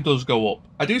the aim does go up.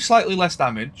 I do slightly less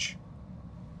damage.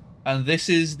 And this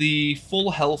is the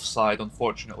full health side,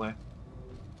 unfortunately.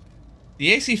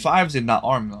 The AC5's in that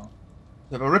arm, though.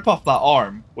 So if I rip off that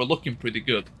arm, we're looking pretty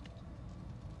good.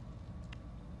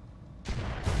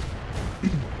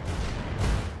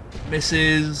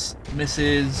 Misses.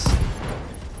 Misses.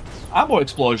 Ammo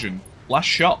explosion. Last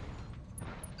shot.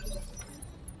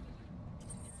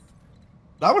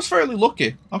 That was fairly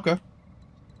lucky. Okay.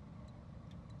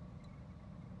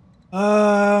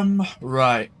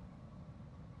 Right.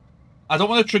 I don't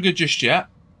want to trigger just yet.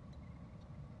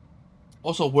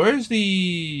 Also, where's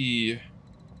the...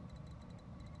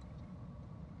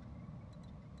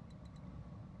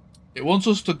 It wants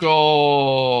us to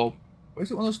go... Where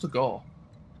does it want us to go?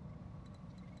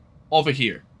 Over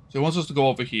here. So it wants us to go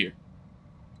over here.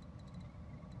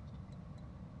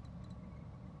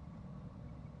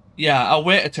 Yeah, I'll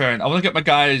wait a turn. I want to get my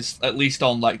guys at least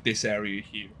on, like, this area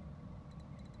here.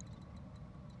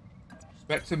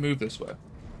 Expect to move this way.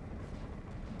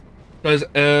 Because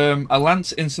a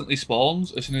lance instantly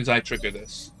spawns as soon as I trigger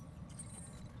this.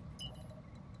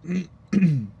 I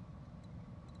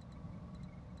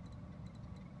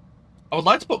would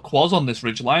like to put Quaz on this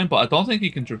ridgeline, but I don't think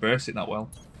he can traverse it that well.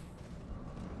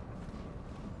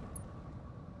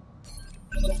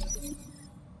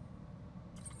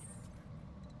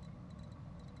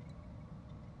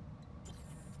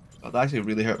 Oh, that actually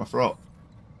really hurt my throat.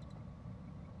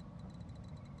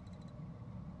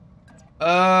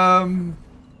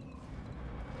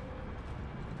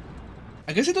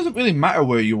 I guess it doesn't really matter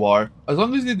where you are, as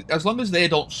long as they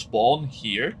don't spawn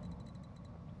here.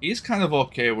 He's kind of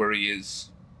okay where he is.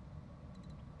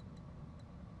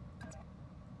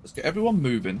 Let's get everyone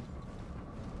moving.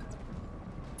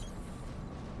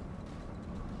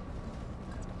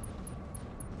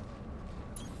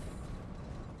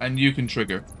 And you can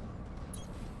trigger.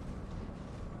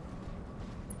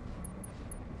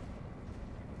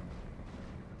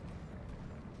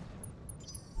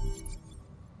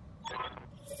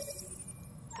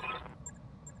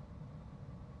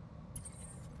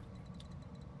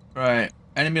 Right,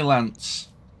 enemy lance.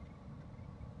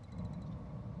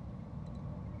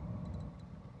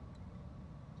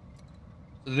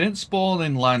 So they didn't spawn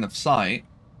in line of sight.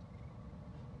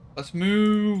 Let's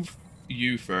move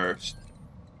you first.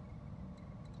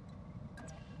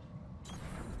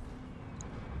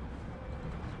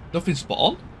 Nothing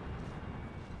spawned?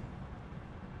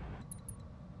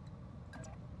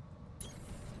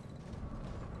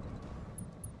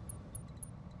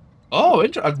 Oh,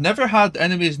 I've never had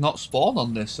enemies not spawn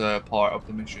on this part of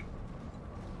the mission.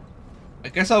 I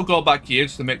guess I'll go back here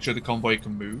just to make sure the convoy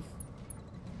can move.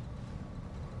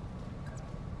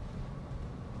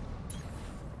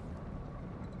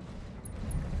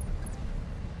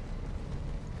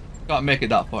 Can't make it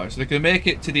that far, so they can make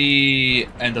it to the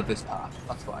end of this path.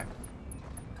 That's fine.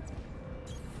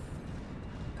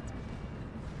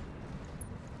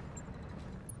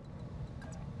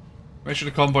 Make sure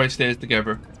the convoy stays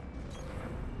together.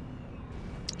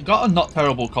 Got a not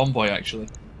terrible convoy, actually.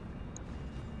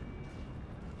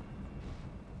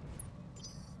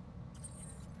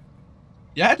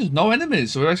 Yeah, there's no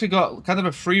enemies, so we actually got kind of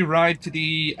a free ride to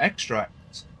the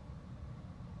extract.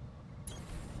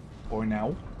 For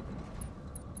now.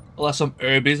 Unless some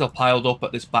herbies are piled up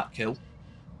at this back hill.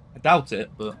 I doubt it,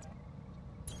 but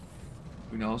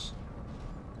who knows.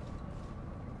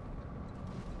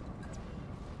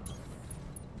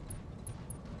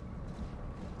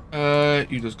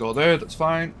 You just go there, that's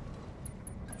fine.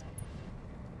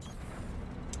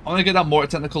 I want to get that more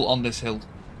technical on this hill.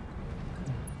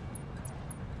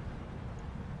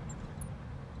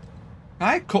 Can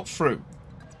I cut through? Is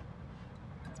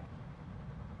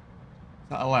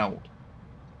that allowed?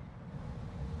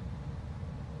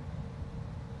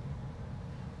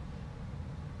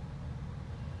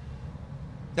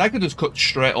 I could just cut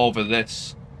straight over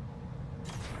this.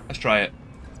 Let's try it.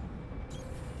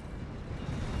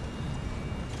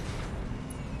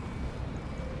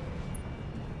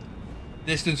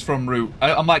 Distance from route.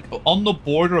 I'm like on the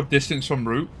border of distance from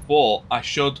route, but I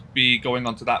should be going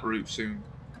onto that route soon.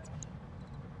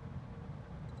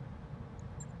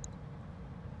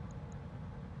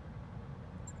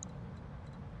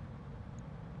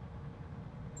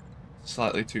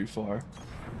 Slightly too far.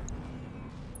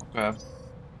 Okay.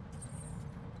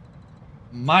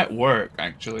 Might work,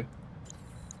 actually.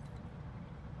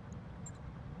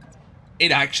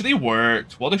 It actually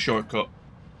worked. What a shortcut.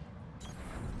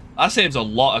 That saves a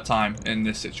lot of time in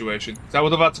this situation. Because I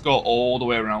would have had to go all the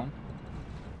way around.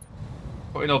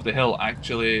 Cutting over the hill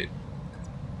actually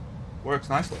works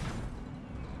nicely.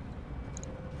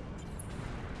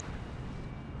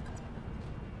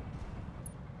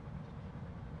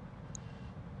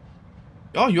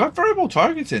 Oh, you have variable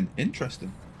targeting.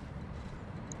 Interesting.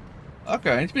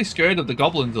 Okay, I need to be scared of the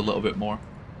goblins a little bit more.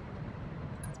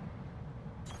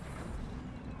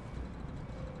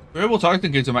 Variable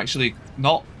targeting gives them actually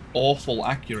not awful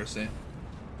accuracy.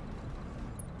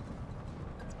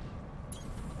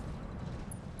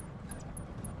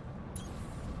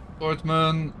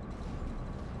 Swordsman.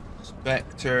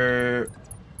 Spectre.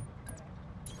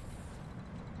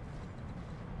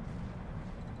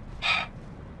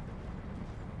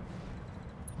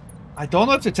 I don't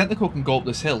know if the tentacle can go up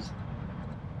this hill.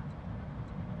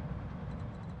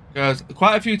 Because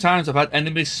quite a few times I've had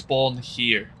enemies spawn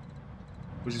here.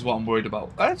 Which is what I'm worried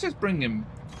about. Let's just bring him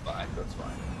back, that's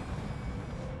fine.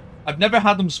 I've never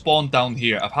had them spawn down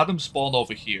here. I've had them spawn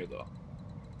over here, though.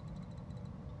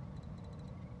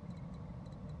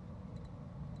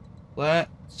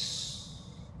 Let's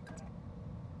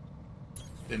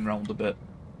spin round a bit.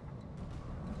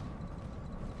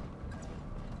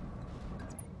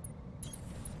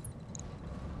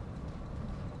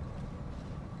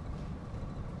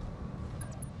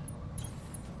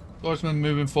 Swordsman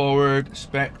moving forward.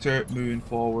 Spectre moving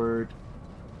forward.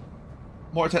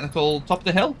 More technical. Top of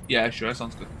the hill? Yeah, sure.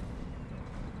 Sounds good.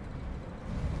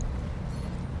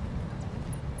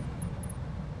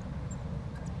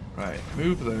 Right.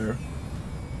 Move there.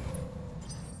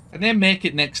 Can they make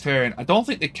it next turn? I don't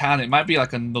think they can. It might be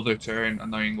like another turn,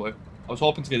 annoyingly. I was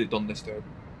hoping to get it done this turn.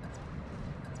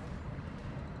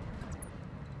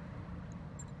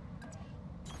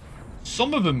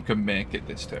 Some of them can make it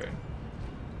this turn.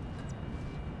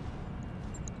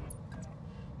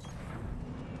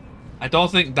 I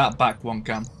don't think that back one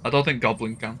can. I don't think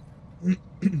Goblin can.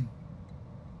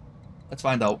 Let's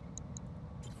find out.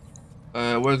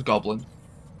 Where's Goblin?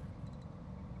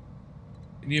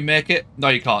 Can you make it? No,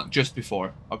 you can't. Just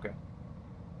before. Okay.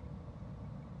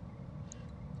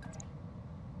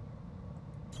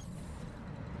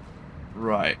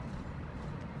 Right.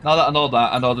 Now that I know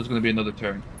that, I know there's going to be another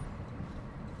turn.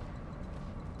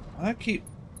 I keep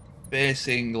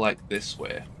facing like this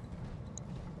way.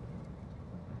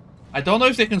 I don't know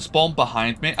if they can spawn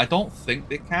behind me. I don't think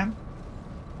they can.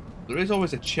 There is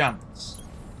always a chance.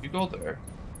 You go there.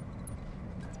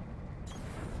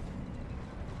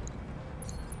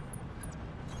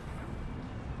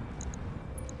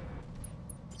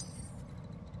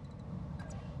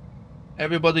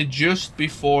 Everybody just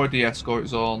before the escort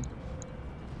zone.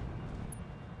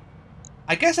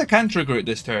 I guess I can trigger it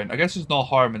this turn. I guess there's no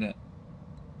harm in it.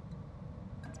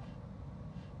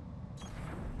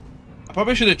 I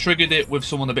probably should have triggered it with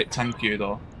someone a bit tankier,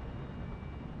 though.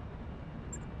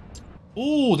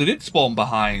 Ooh, they did spawn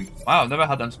behind. Wow, I've never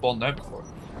had them spawn there before.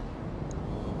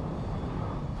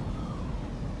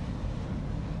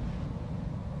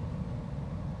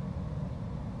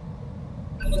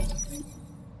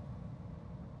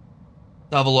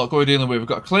 Let's have a look. What are we dealing with? We've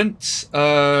got a Clint.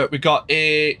 We got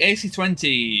a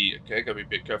AC-20. Okay, gotta be a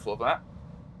bit careful of that.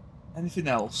 Anything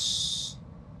else?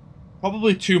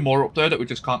 Probably two more up there that we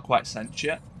just can't quite sense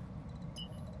yet.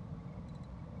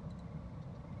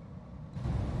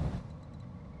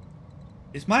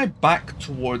 Is my back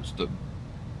towards them?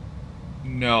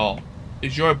 No.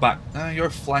 Is your back? Your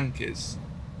flank is.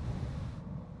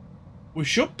 We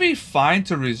should be fine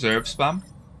to reserve spam.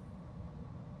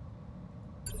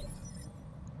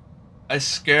 As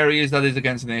scary as that is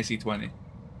against an AC-20.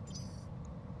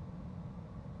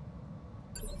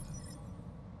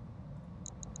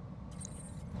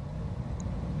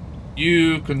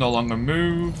 You can no longer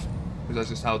move, because that's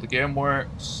just how the game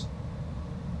works.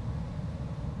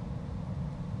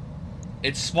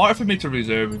 It's smart for me to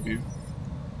reserve with you.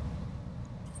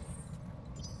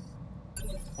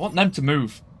 I want them to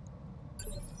move.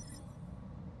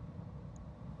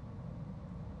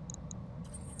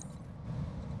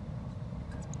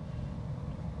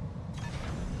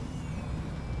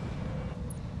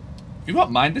 You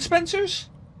got mine dispensers?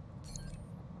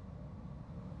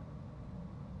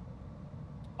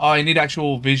 Oh, I need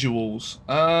actual visuals.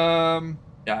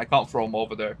 Yeah, I can't throw them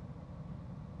over there.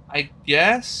 I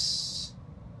guess.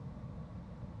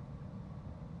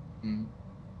 Hmm.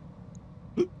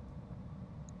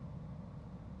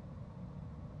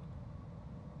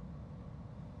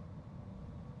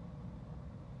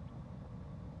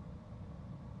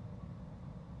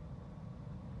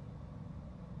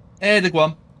 Hey, the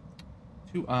one.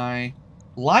 2i.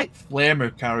 Light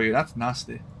flamer carrier. That's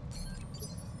nasty.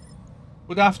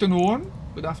 Good afternoon.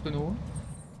 Good afternoon.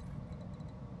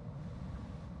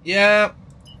 Yeah,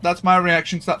 that's my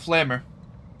reaction to that flamer.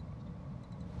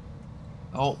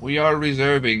 Oh, we are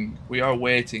reserving. We are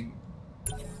waiting.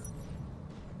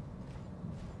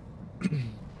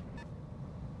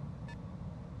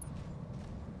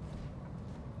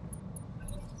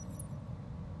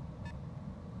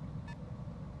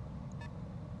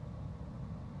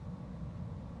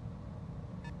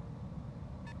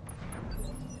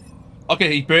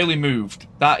 Okay, he barely moved.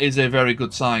 That is a very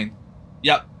good sign.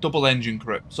 Yep, double engine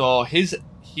grip. So he's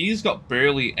got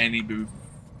barely any movement.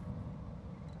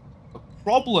 The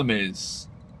problem is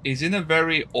he's in a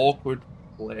very awkward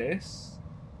place.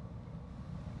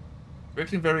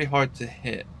 Making very hard to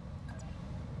hit.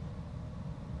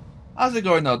 How's it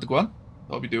going now, Degwan?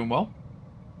 Hope you're doing well.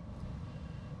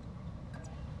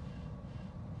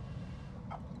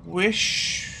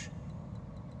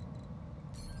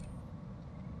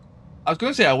 I was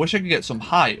going to say I wish I could get some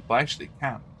height, but I actually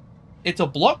can't. It's a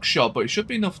block shot, but it should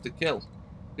be enough to kill.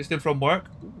 Just in from work.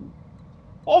 Ooh.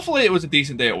 Hopefully it was a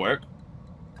decent day at work.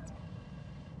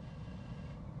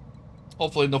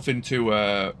 Hopefully nothing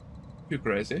too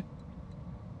crazy.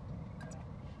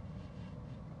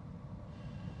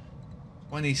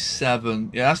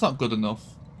 27. Yeah, that's not good enough.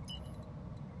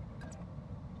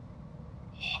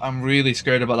 I'm really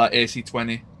scared about that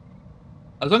AC-20.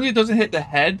 As long as it doesn't hit the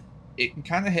head, it can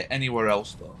kind of hit anywhere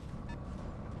else, though.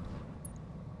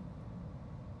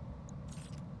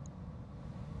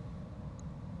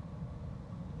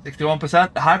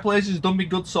 %. The high places has done me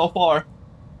good so far.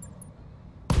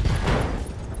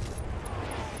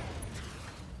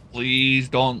 Please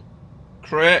don't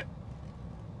crit.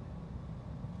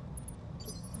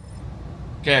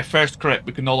 Okay, first crit.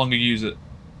 We can no longer use it.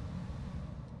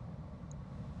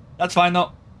 That's fine,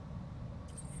 though.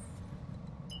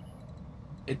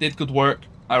 It did good work.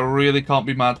 I really can't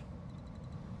be mad.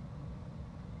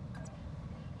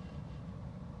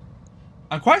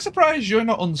 I'm quite surprised you're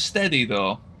not unsteady,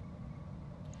 though.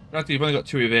 Granted, you've only got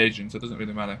 2 evasions, so it doesn't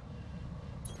really matter.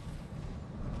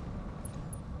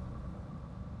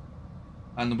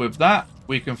 And with that,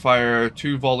 we can fire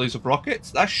 2 volleys of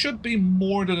rockets. That should be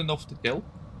more than enough to kill.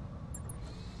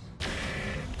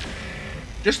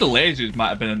 Just the lasers might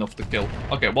have been enough to kill.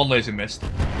 Okay, 1 laser missed.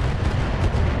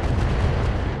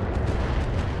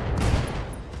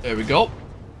 There we go.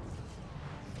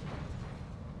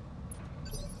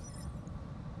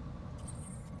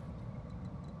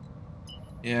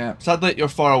 Yeah, sadly you're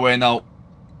far away now.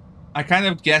 I kind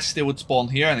of guessed it would spawn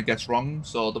here and it gets wrong,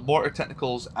 so the mortar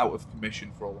technical's out of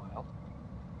commission for a while.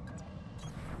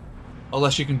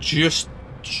 Unless you can just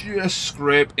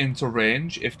scrape into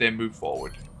range if they move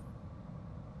forward.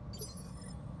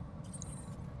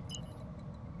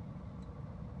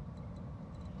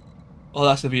 Oh,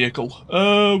 that's the vehicle.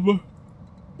 Oh,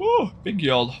 big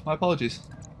yawn. My apologies.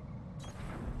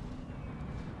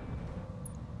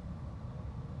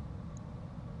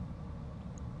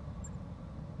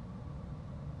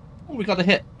 Oh, we got a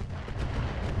hit.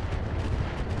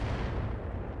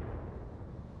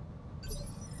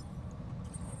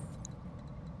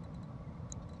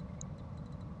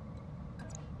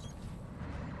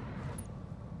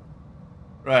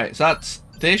 Right, so that's...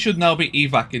 They should now be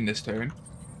evac-ing this turn.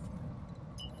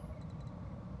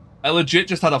 I legit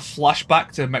just had a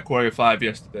flashback to MechWarrior 5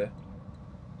 yesterday.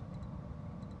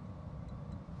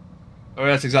 Oh,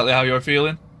 that's exactly how you're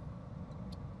feeling?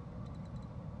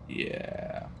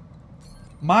 Yeah.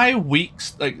 My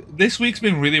weeks... Like, this week's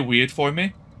been really weird for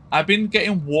me. I've been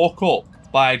getting woke up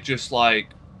by just, like...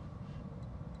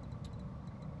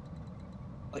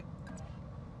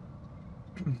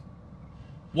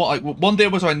 one day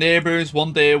was our neighbours,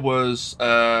 one day was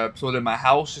someone in my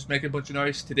house just making a bunch of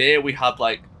noise. Today we had,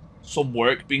 like, some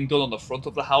work being done on the front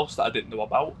of the house that I didn't know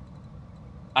about.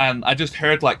 And I just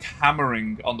heard, like,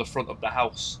 hammering on the front of the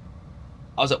house.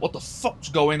 I was like, what the fuck's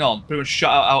going on? Pretty much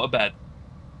shot out of bed.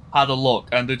 Had a look,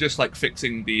 and they're just, like,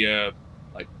 fixing the,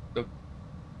 they're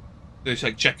just,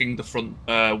 like, checking the front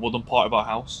wooden part of our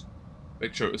house.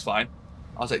 Make sure it was fine.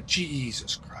 I was like,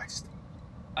 Jesus Christ.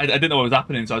 I didn't know what was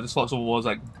happening, so I just thought someone was,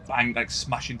 like, bang, like,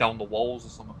 smashing down the walls or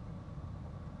something.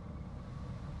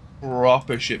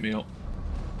 Proper shit me up.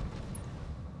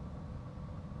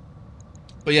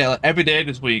 But yeah, like, every day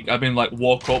this week, I've been like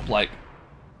woke up like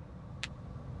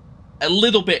a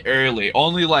little bit early,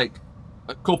 only like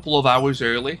a couple of hours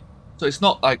early. So it's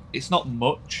not like it's not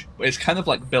much, but it's kind of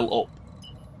like built up.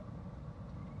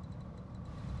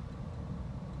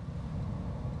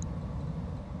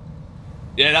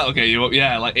 Yeah, that okay. You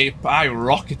yeah, like I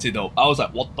rocketed up. I was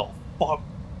like, what the fuck?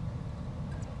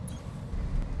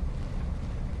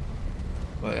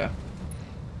 But yeah.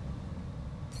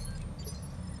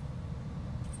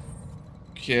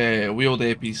 Okay, wheeled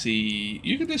APC.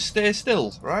 You can just stay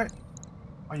still, right?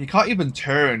 Oh, you can't even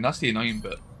turn. That's the annoying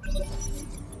bit.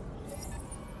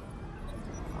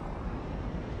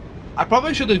 I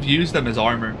probably should have used them as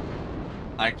armor.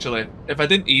 Actually, if I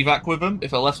didn't evac with them,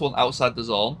 if I left one outside the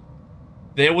zone,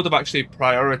 they would have actually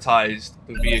prioritized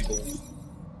the vehicles.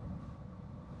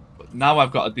 But now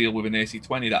I've got to deal with an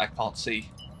AC-20 that I can't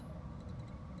see.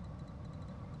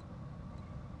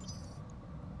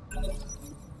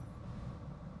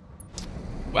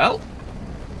 Well,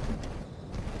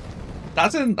 I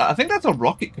think that's a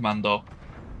rocket commando.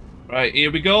 Right, here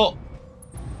we go.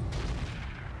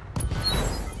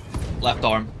 Left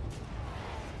arm.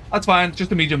 That's fine,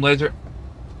 just a medium laser.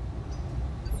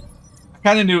 I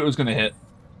kind of knew it was going to hit.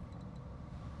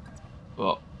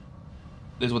 But,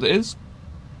 this is what it is.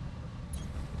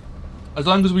 As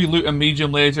long as we loot a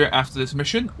medium laser after this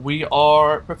mission, we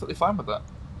are perfectly fine with that.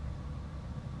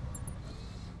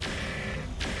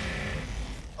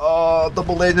 Oh,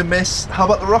 double laser miss. How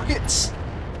about the rockets?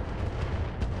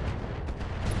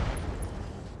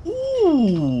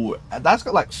 Ooh, that's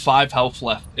got like 5 health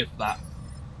left, if that.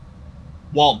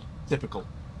 1. Typical.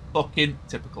 Fucking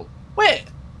typical. Wait!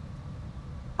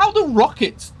 How do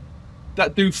rockets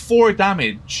that do 4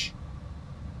 damage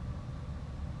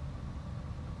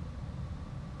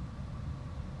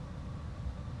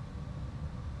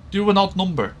do an odd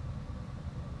number?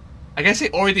 I guess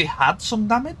it already had some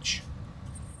damage?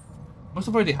 Must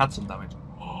have already had some damage.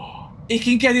 It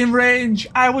can get in range!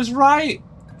 I was right!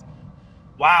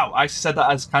 Wow, I said that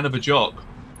as kind of a joke.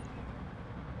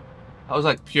 That was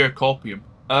like pure copium.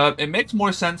 It makes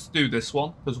more sense to do this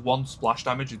one, because 1 splash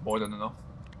damage is more than enough.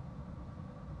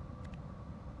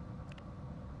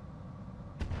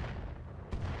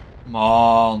 Come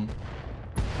on.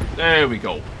 There we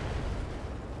go.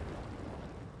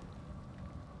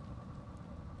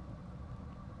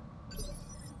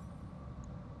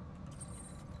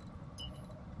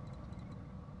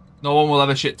 No one will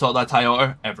ever shit talk that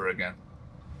Toyota ever again.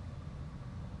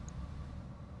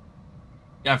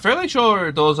 Yeah, I'm fairly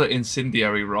sure those are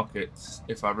incendiary rockets,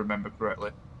 if I remember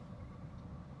correctly.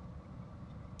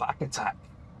 Back attack.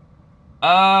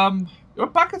 Your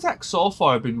back attacks so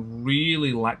far have been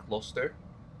really lackluster.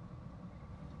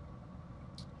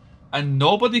 And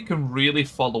nobody can really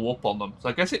follow up on them. So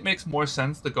I guess it makes more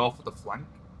sense to go for the flank.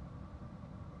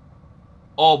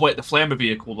 Oh, wait, the flamer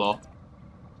vehicle, though.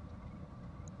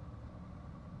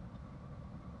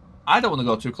 I don't want to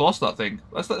go too close to that thing.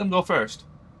 Let's let them go first.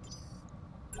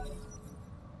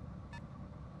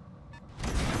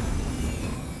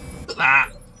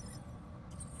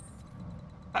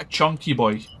 That chunky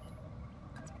boy.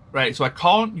 Right, so I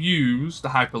can't use the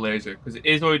hyper laser because it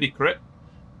is already crit.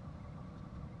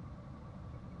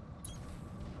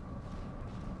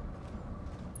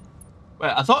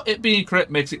 Wait, I thought it being crit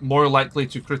makes it more likely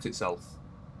to crit itself.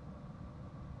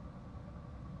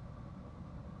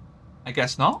 I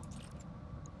guess not.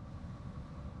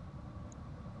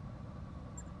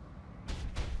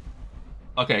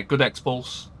 Okay, good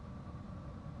X-Pulse.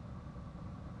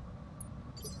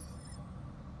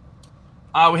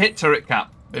 Ah, we hit turret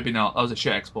cap. Maybe not. That was a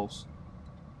shit X-Pulse.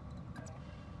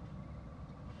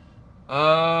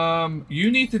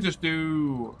 You need to just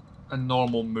do a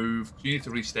normal move. You need to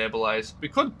restabilize. We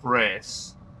could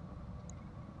brace.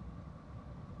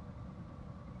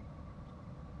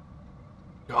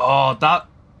 God, that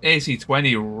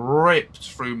AC-20 ripped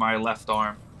through my left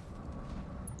arm.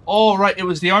 Oh, right, it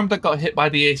was the arm that got hit by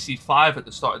the AC-5 at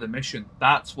the start of the mission.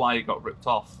 That's why it got ripped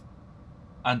off.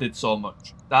 And did so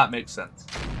much. That makes sense.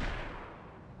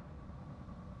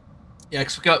 Yeah,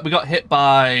 because we got hit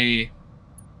by...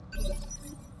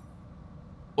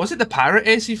 Was it the pirate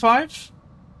AC-5?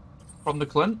 From the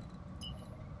Clint?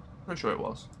 Pretty sure it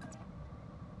was.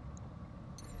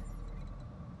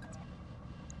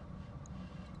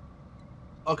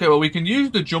 Okay, well, we can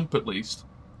use the jump at least.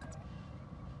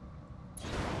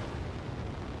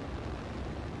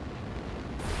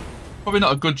 Probably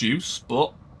not a good use,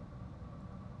 but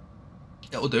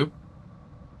it'll do.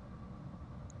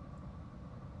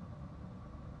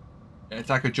 Yeah,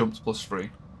 attacker jumps +3.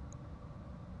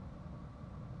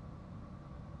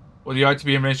 Will you like to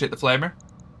be in range to hit the flamer?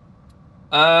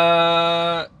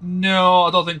 No, I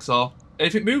don't think so.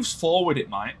 If it moves forward, it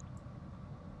might.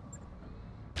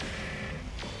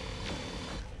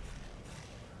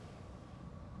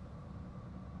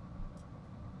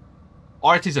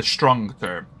 Art is a strong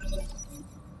term.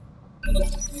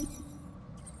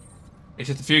 It's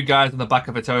just a few guys in the back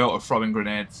of a Toyota throwing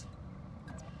grenades.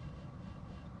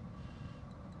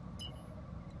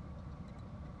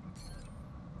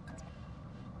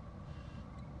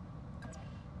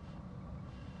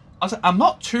 I'm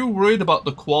not too worried about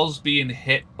the quads being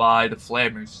hit by the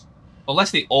flamers. Unless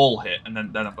they all hit, and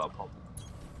then I've got a problem.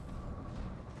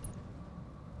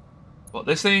 But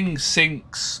this thing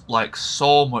sinks like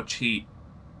so much heat.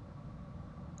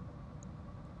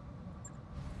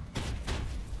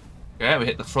 Okay, we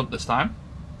hit the front this time.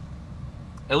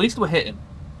 At least we're hitting.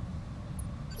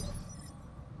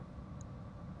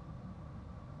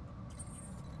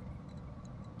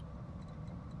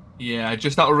 Yeah,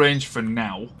 just out of range for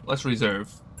now. Let's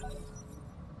reserve.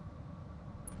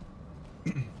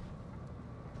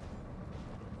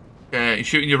 Okay, you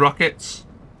shooting your rockets?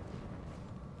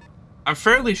 I'm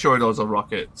fairly sure those are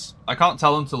rockets. I can't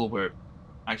tell until we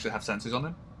actually have sensors on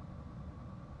them.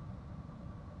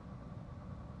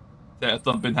 They're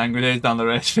thumping hand grenades down the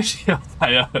race video.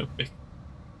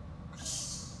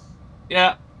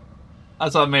 Yeah,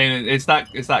 that's what I mean. It's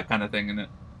that kind of thing, isn't it?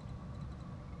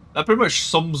 That pretty much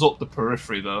sums up the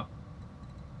periphery, though.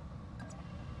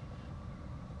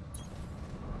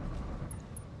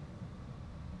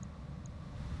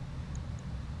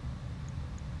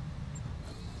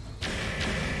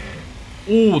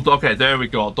 Ooh, okay, there we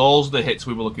go. Those are the hits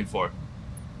we were looking for.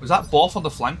 Was that both on the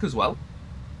flank as well?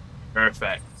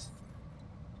 Perfect.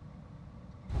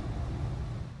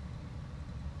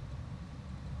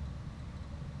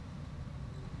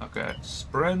 Okay,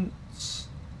 sprint.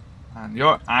 And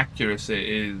your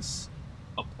accuracy is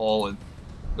appalling.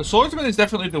 The swordsman is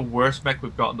definitely the worst mech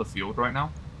we've got on the field right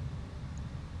now.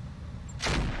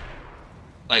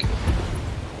 Like,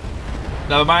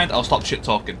 never mind, I'll stop shit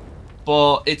talking.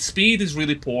 But its speed is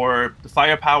really poor, the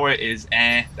firepower is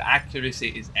the accuracy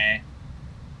is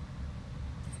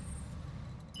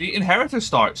The Inheritor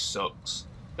start sucks,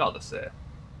 gotta say.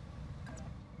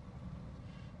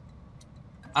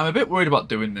 I'm a bit worried about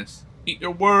doing this. Eat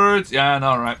your words. Yeah,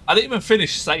 no, right. I didn't even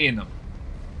finish saying them.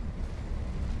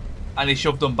 And he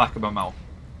shoved them back in my mouth.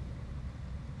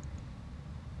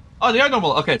 Oh, they are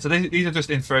normal. Okay, so these are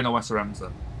just Inferno SRMs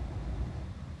then.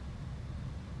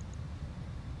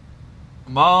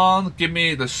 Come on, give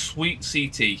me the sweet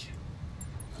CT.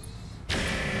 I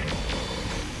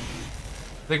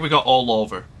think we got all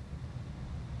over.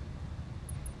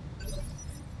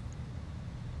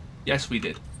 Yes, we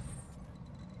did.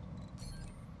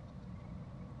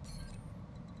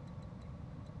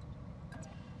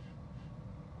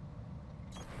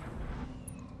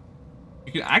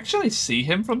 You can actually see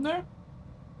him from there?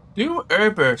 Do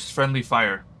airburst friendly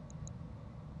fire.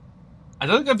 I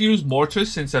don't think I've used mortars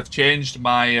since I've changed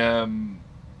my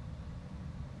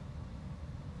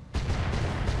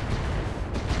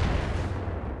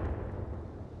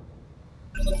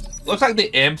Looks like they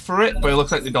aim for it, but it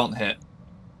looks like they don't hit.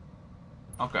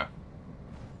 Okay.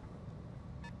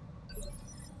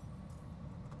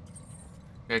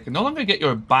 Okay, I can no longer get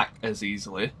your back as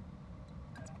easily.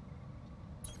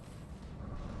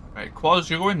 Right, Quaz,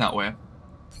 you're going that way.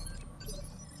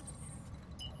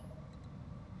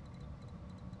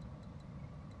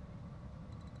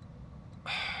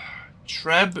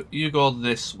 Treb, you go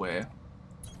this way.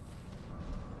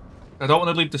 I don't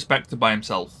want to leave the Spectre by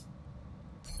himself.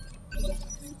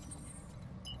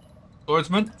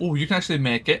 Swordsman. Oh, you can actually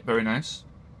make it. Very nice.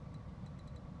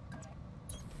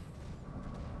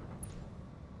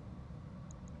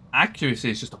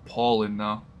 Accuracy is just appalling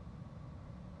now.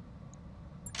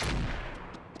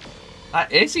 That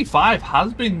AC5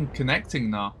 has been connecting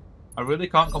now. I really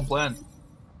can't complain.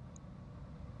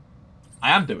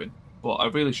 I am doing, but I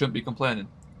really shouldn't be complaining.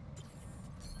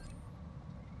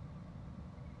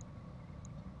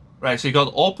 Right, so you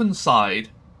got open side.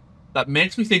 That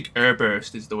makes me think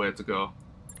airburst is the way to go.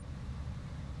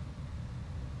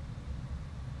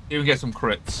 Even get some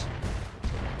crits.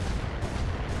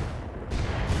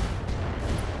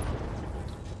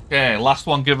 Okay, last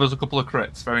one give us a couple of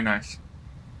crits. Very nice.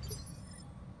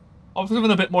 Obviously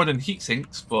having a bit more than heat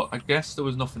sinks, but I guess there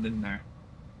was nothing in there.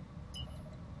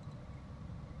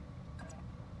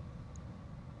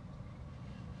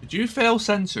 Did you fail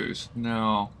sensors?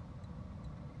 No.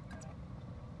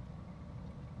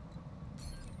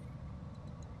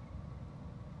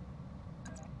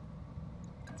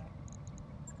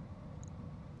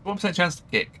 %1% chance to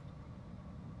kick.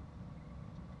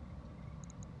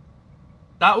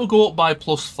 That will go up by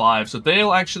 +5, so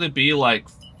they'll actually be like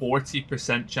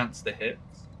 40% chance to hit.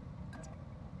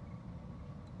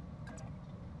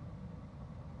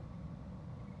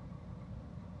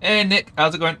 Hey Nick,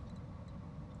 how's it going?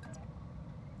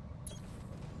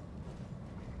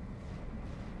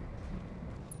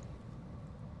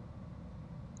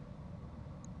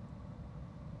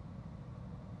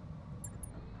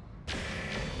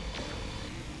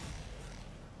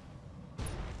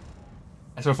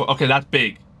 Okay, that's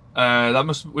big.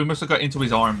 We must have got into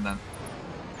his arm then.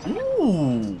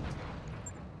 Ooh.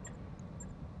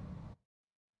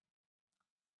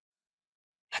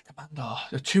 Commander,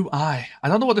 the 2i. I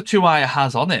don't know what the 2i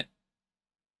has on it.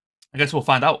 I guess we'll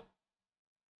find out.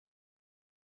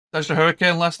 There's the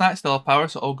Hurricane last night, still have power,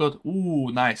 so all good.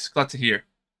 Ooh, nice. Glad to hear.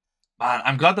 Man,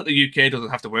 I'm glad that the UK doesn't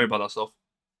have to worry about that stuff.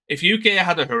 If UK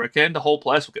had a Hurricane, the whole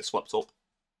place would get swept up.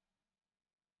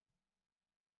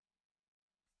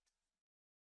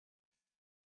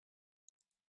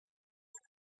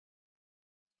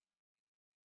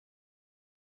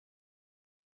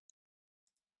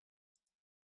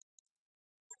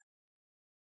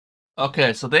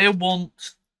 Okay, so they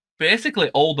want basically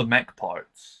all the mech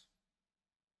parts.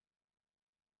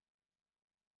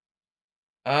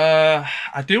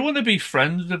 I do want to be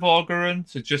friends with Aurigan,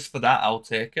 so just for that, I'll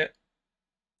take it.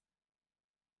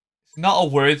 It's not a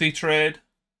worthy trade.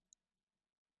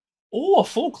 Oh, a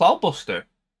full Cloudbuster.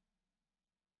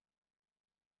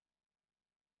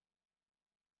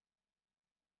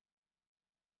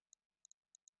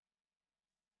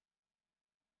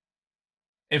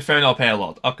 Inferno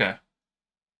Payload. Okay.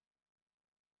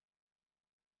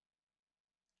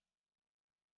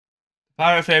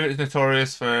 Pirate favorite is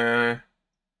notorious for.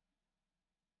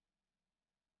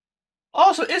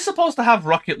 Oh, so it's supposed to have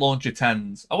rocket launcher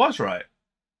 10s. I was right.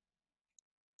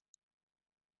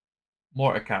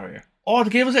 Mortar carrier. Oh, they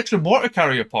gave us extra mortar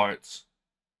carrier parts.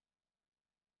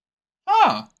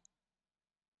 Huh.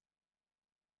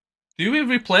 Do we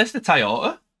replace the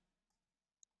Toyota?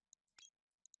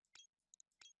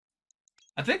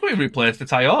 I think we replaced the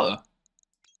Toyota.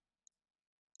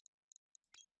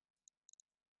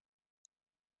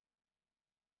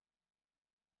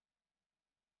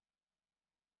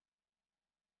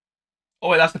 Oh,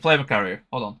 wait, that's the flavor carrier.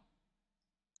 Hold on.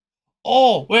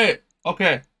 Oh, wait.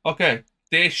 Okay, okay.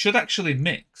 They should actually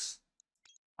mix.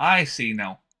 I see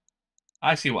now.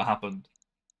 I see what happened.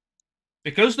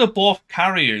 Because they're both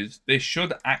carriers, they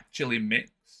should actually mix.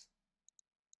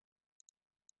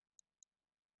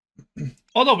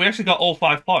 Oh no, we actually got all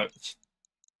 5 parts.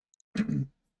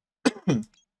 Yeah,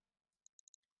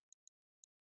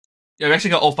 we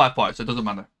actually got all 5 parts, so it doesn't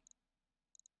matter.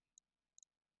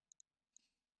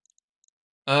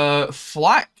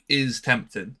 Flak is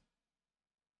tempting.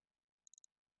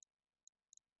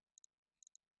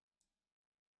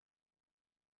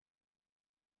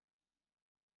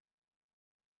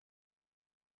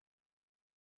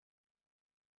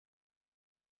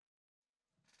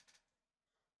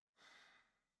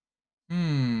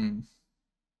 Hmm.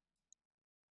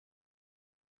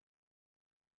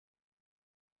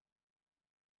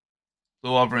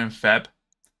 Flew over in Feb.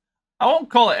 I won't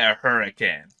call it a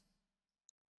hurricane.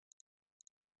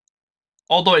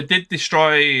 Although it did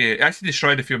destroy, it actually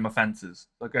destroyed a few of my fences.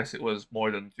 So I guess it was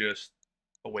more than just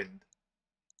a wind.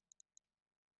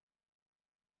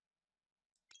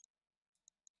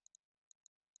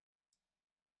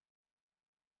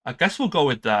 I guess we'll go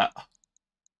with that.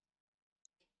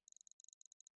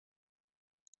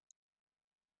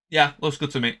 Yeah, looks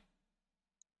good to me.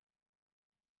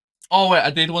 Oh wait,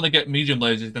 I did want to get medium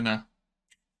lasers, didn't I?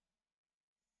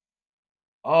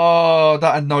 Oh,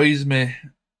 that annoys me.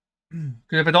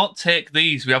 Because if I don't take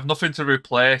these, we have nothing to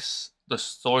replace the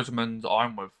swordsman's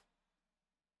arm with.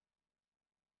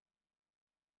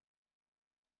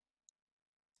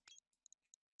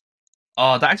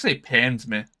 Oh, that actually pains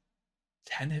me.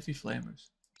 10 heavy flamers.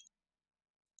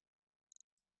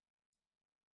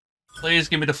 Please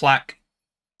give me the flak.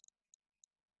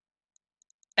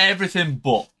 Everything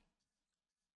but.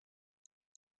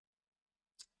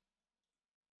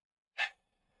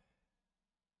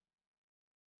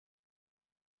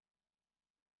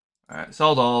 Alright,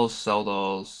 sell those,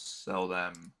 sell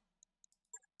them.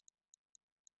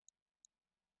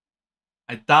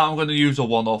 I doubt I'm going to use a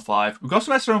 105. We've got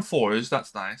some SRM4s,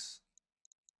 that's nice.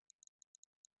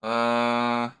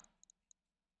 Uh,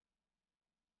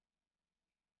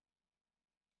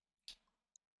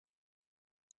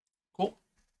 cool.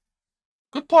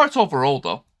 Good parts overall,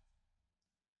 though.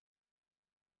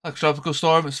 Like Tropical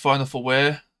Storm is far enough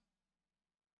away.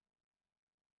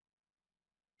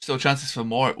 Still chances for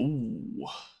more. Ooh.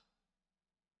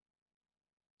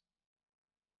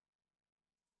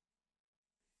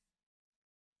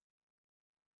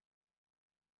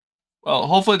 Well,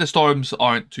 hopefully the storms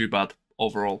aren't too bad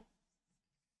overall.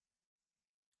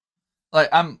 Like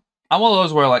I'm one of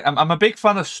those where like I'm a big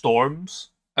fan of storms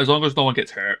as long as no one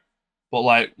gets hurt. But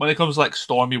like when it comes to like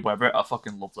stormy weather, I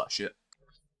fucking love that shit.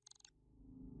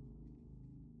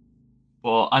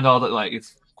 But I know that like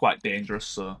it's quite dangerous,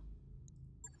 so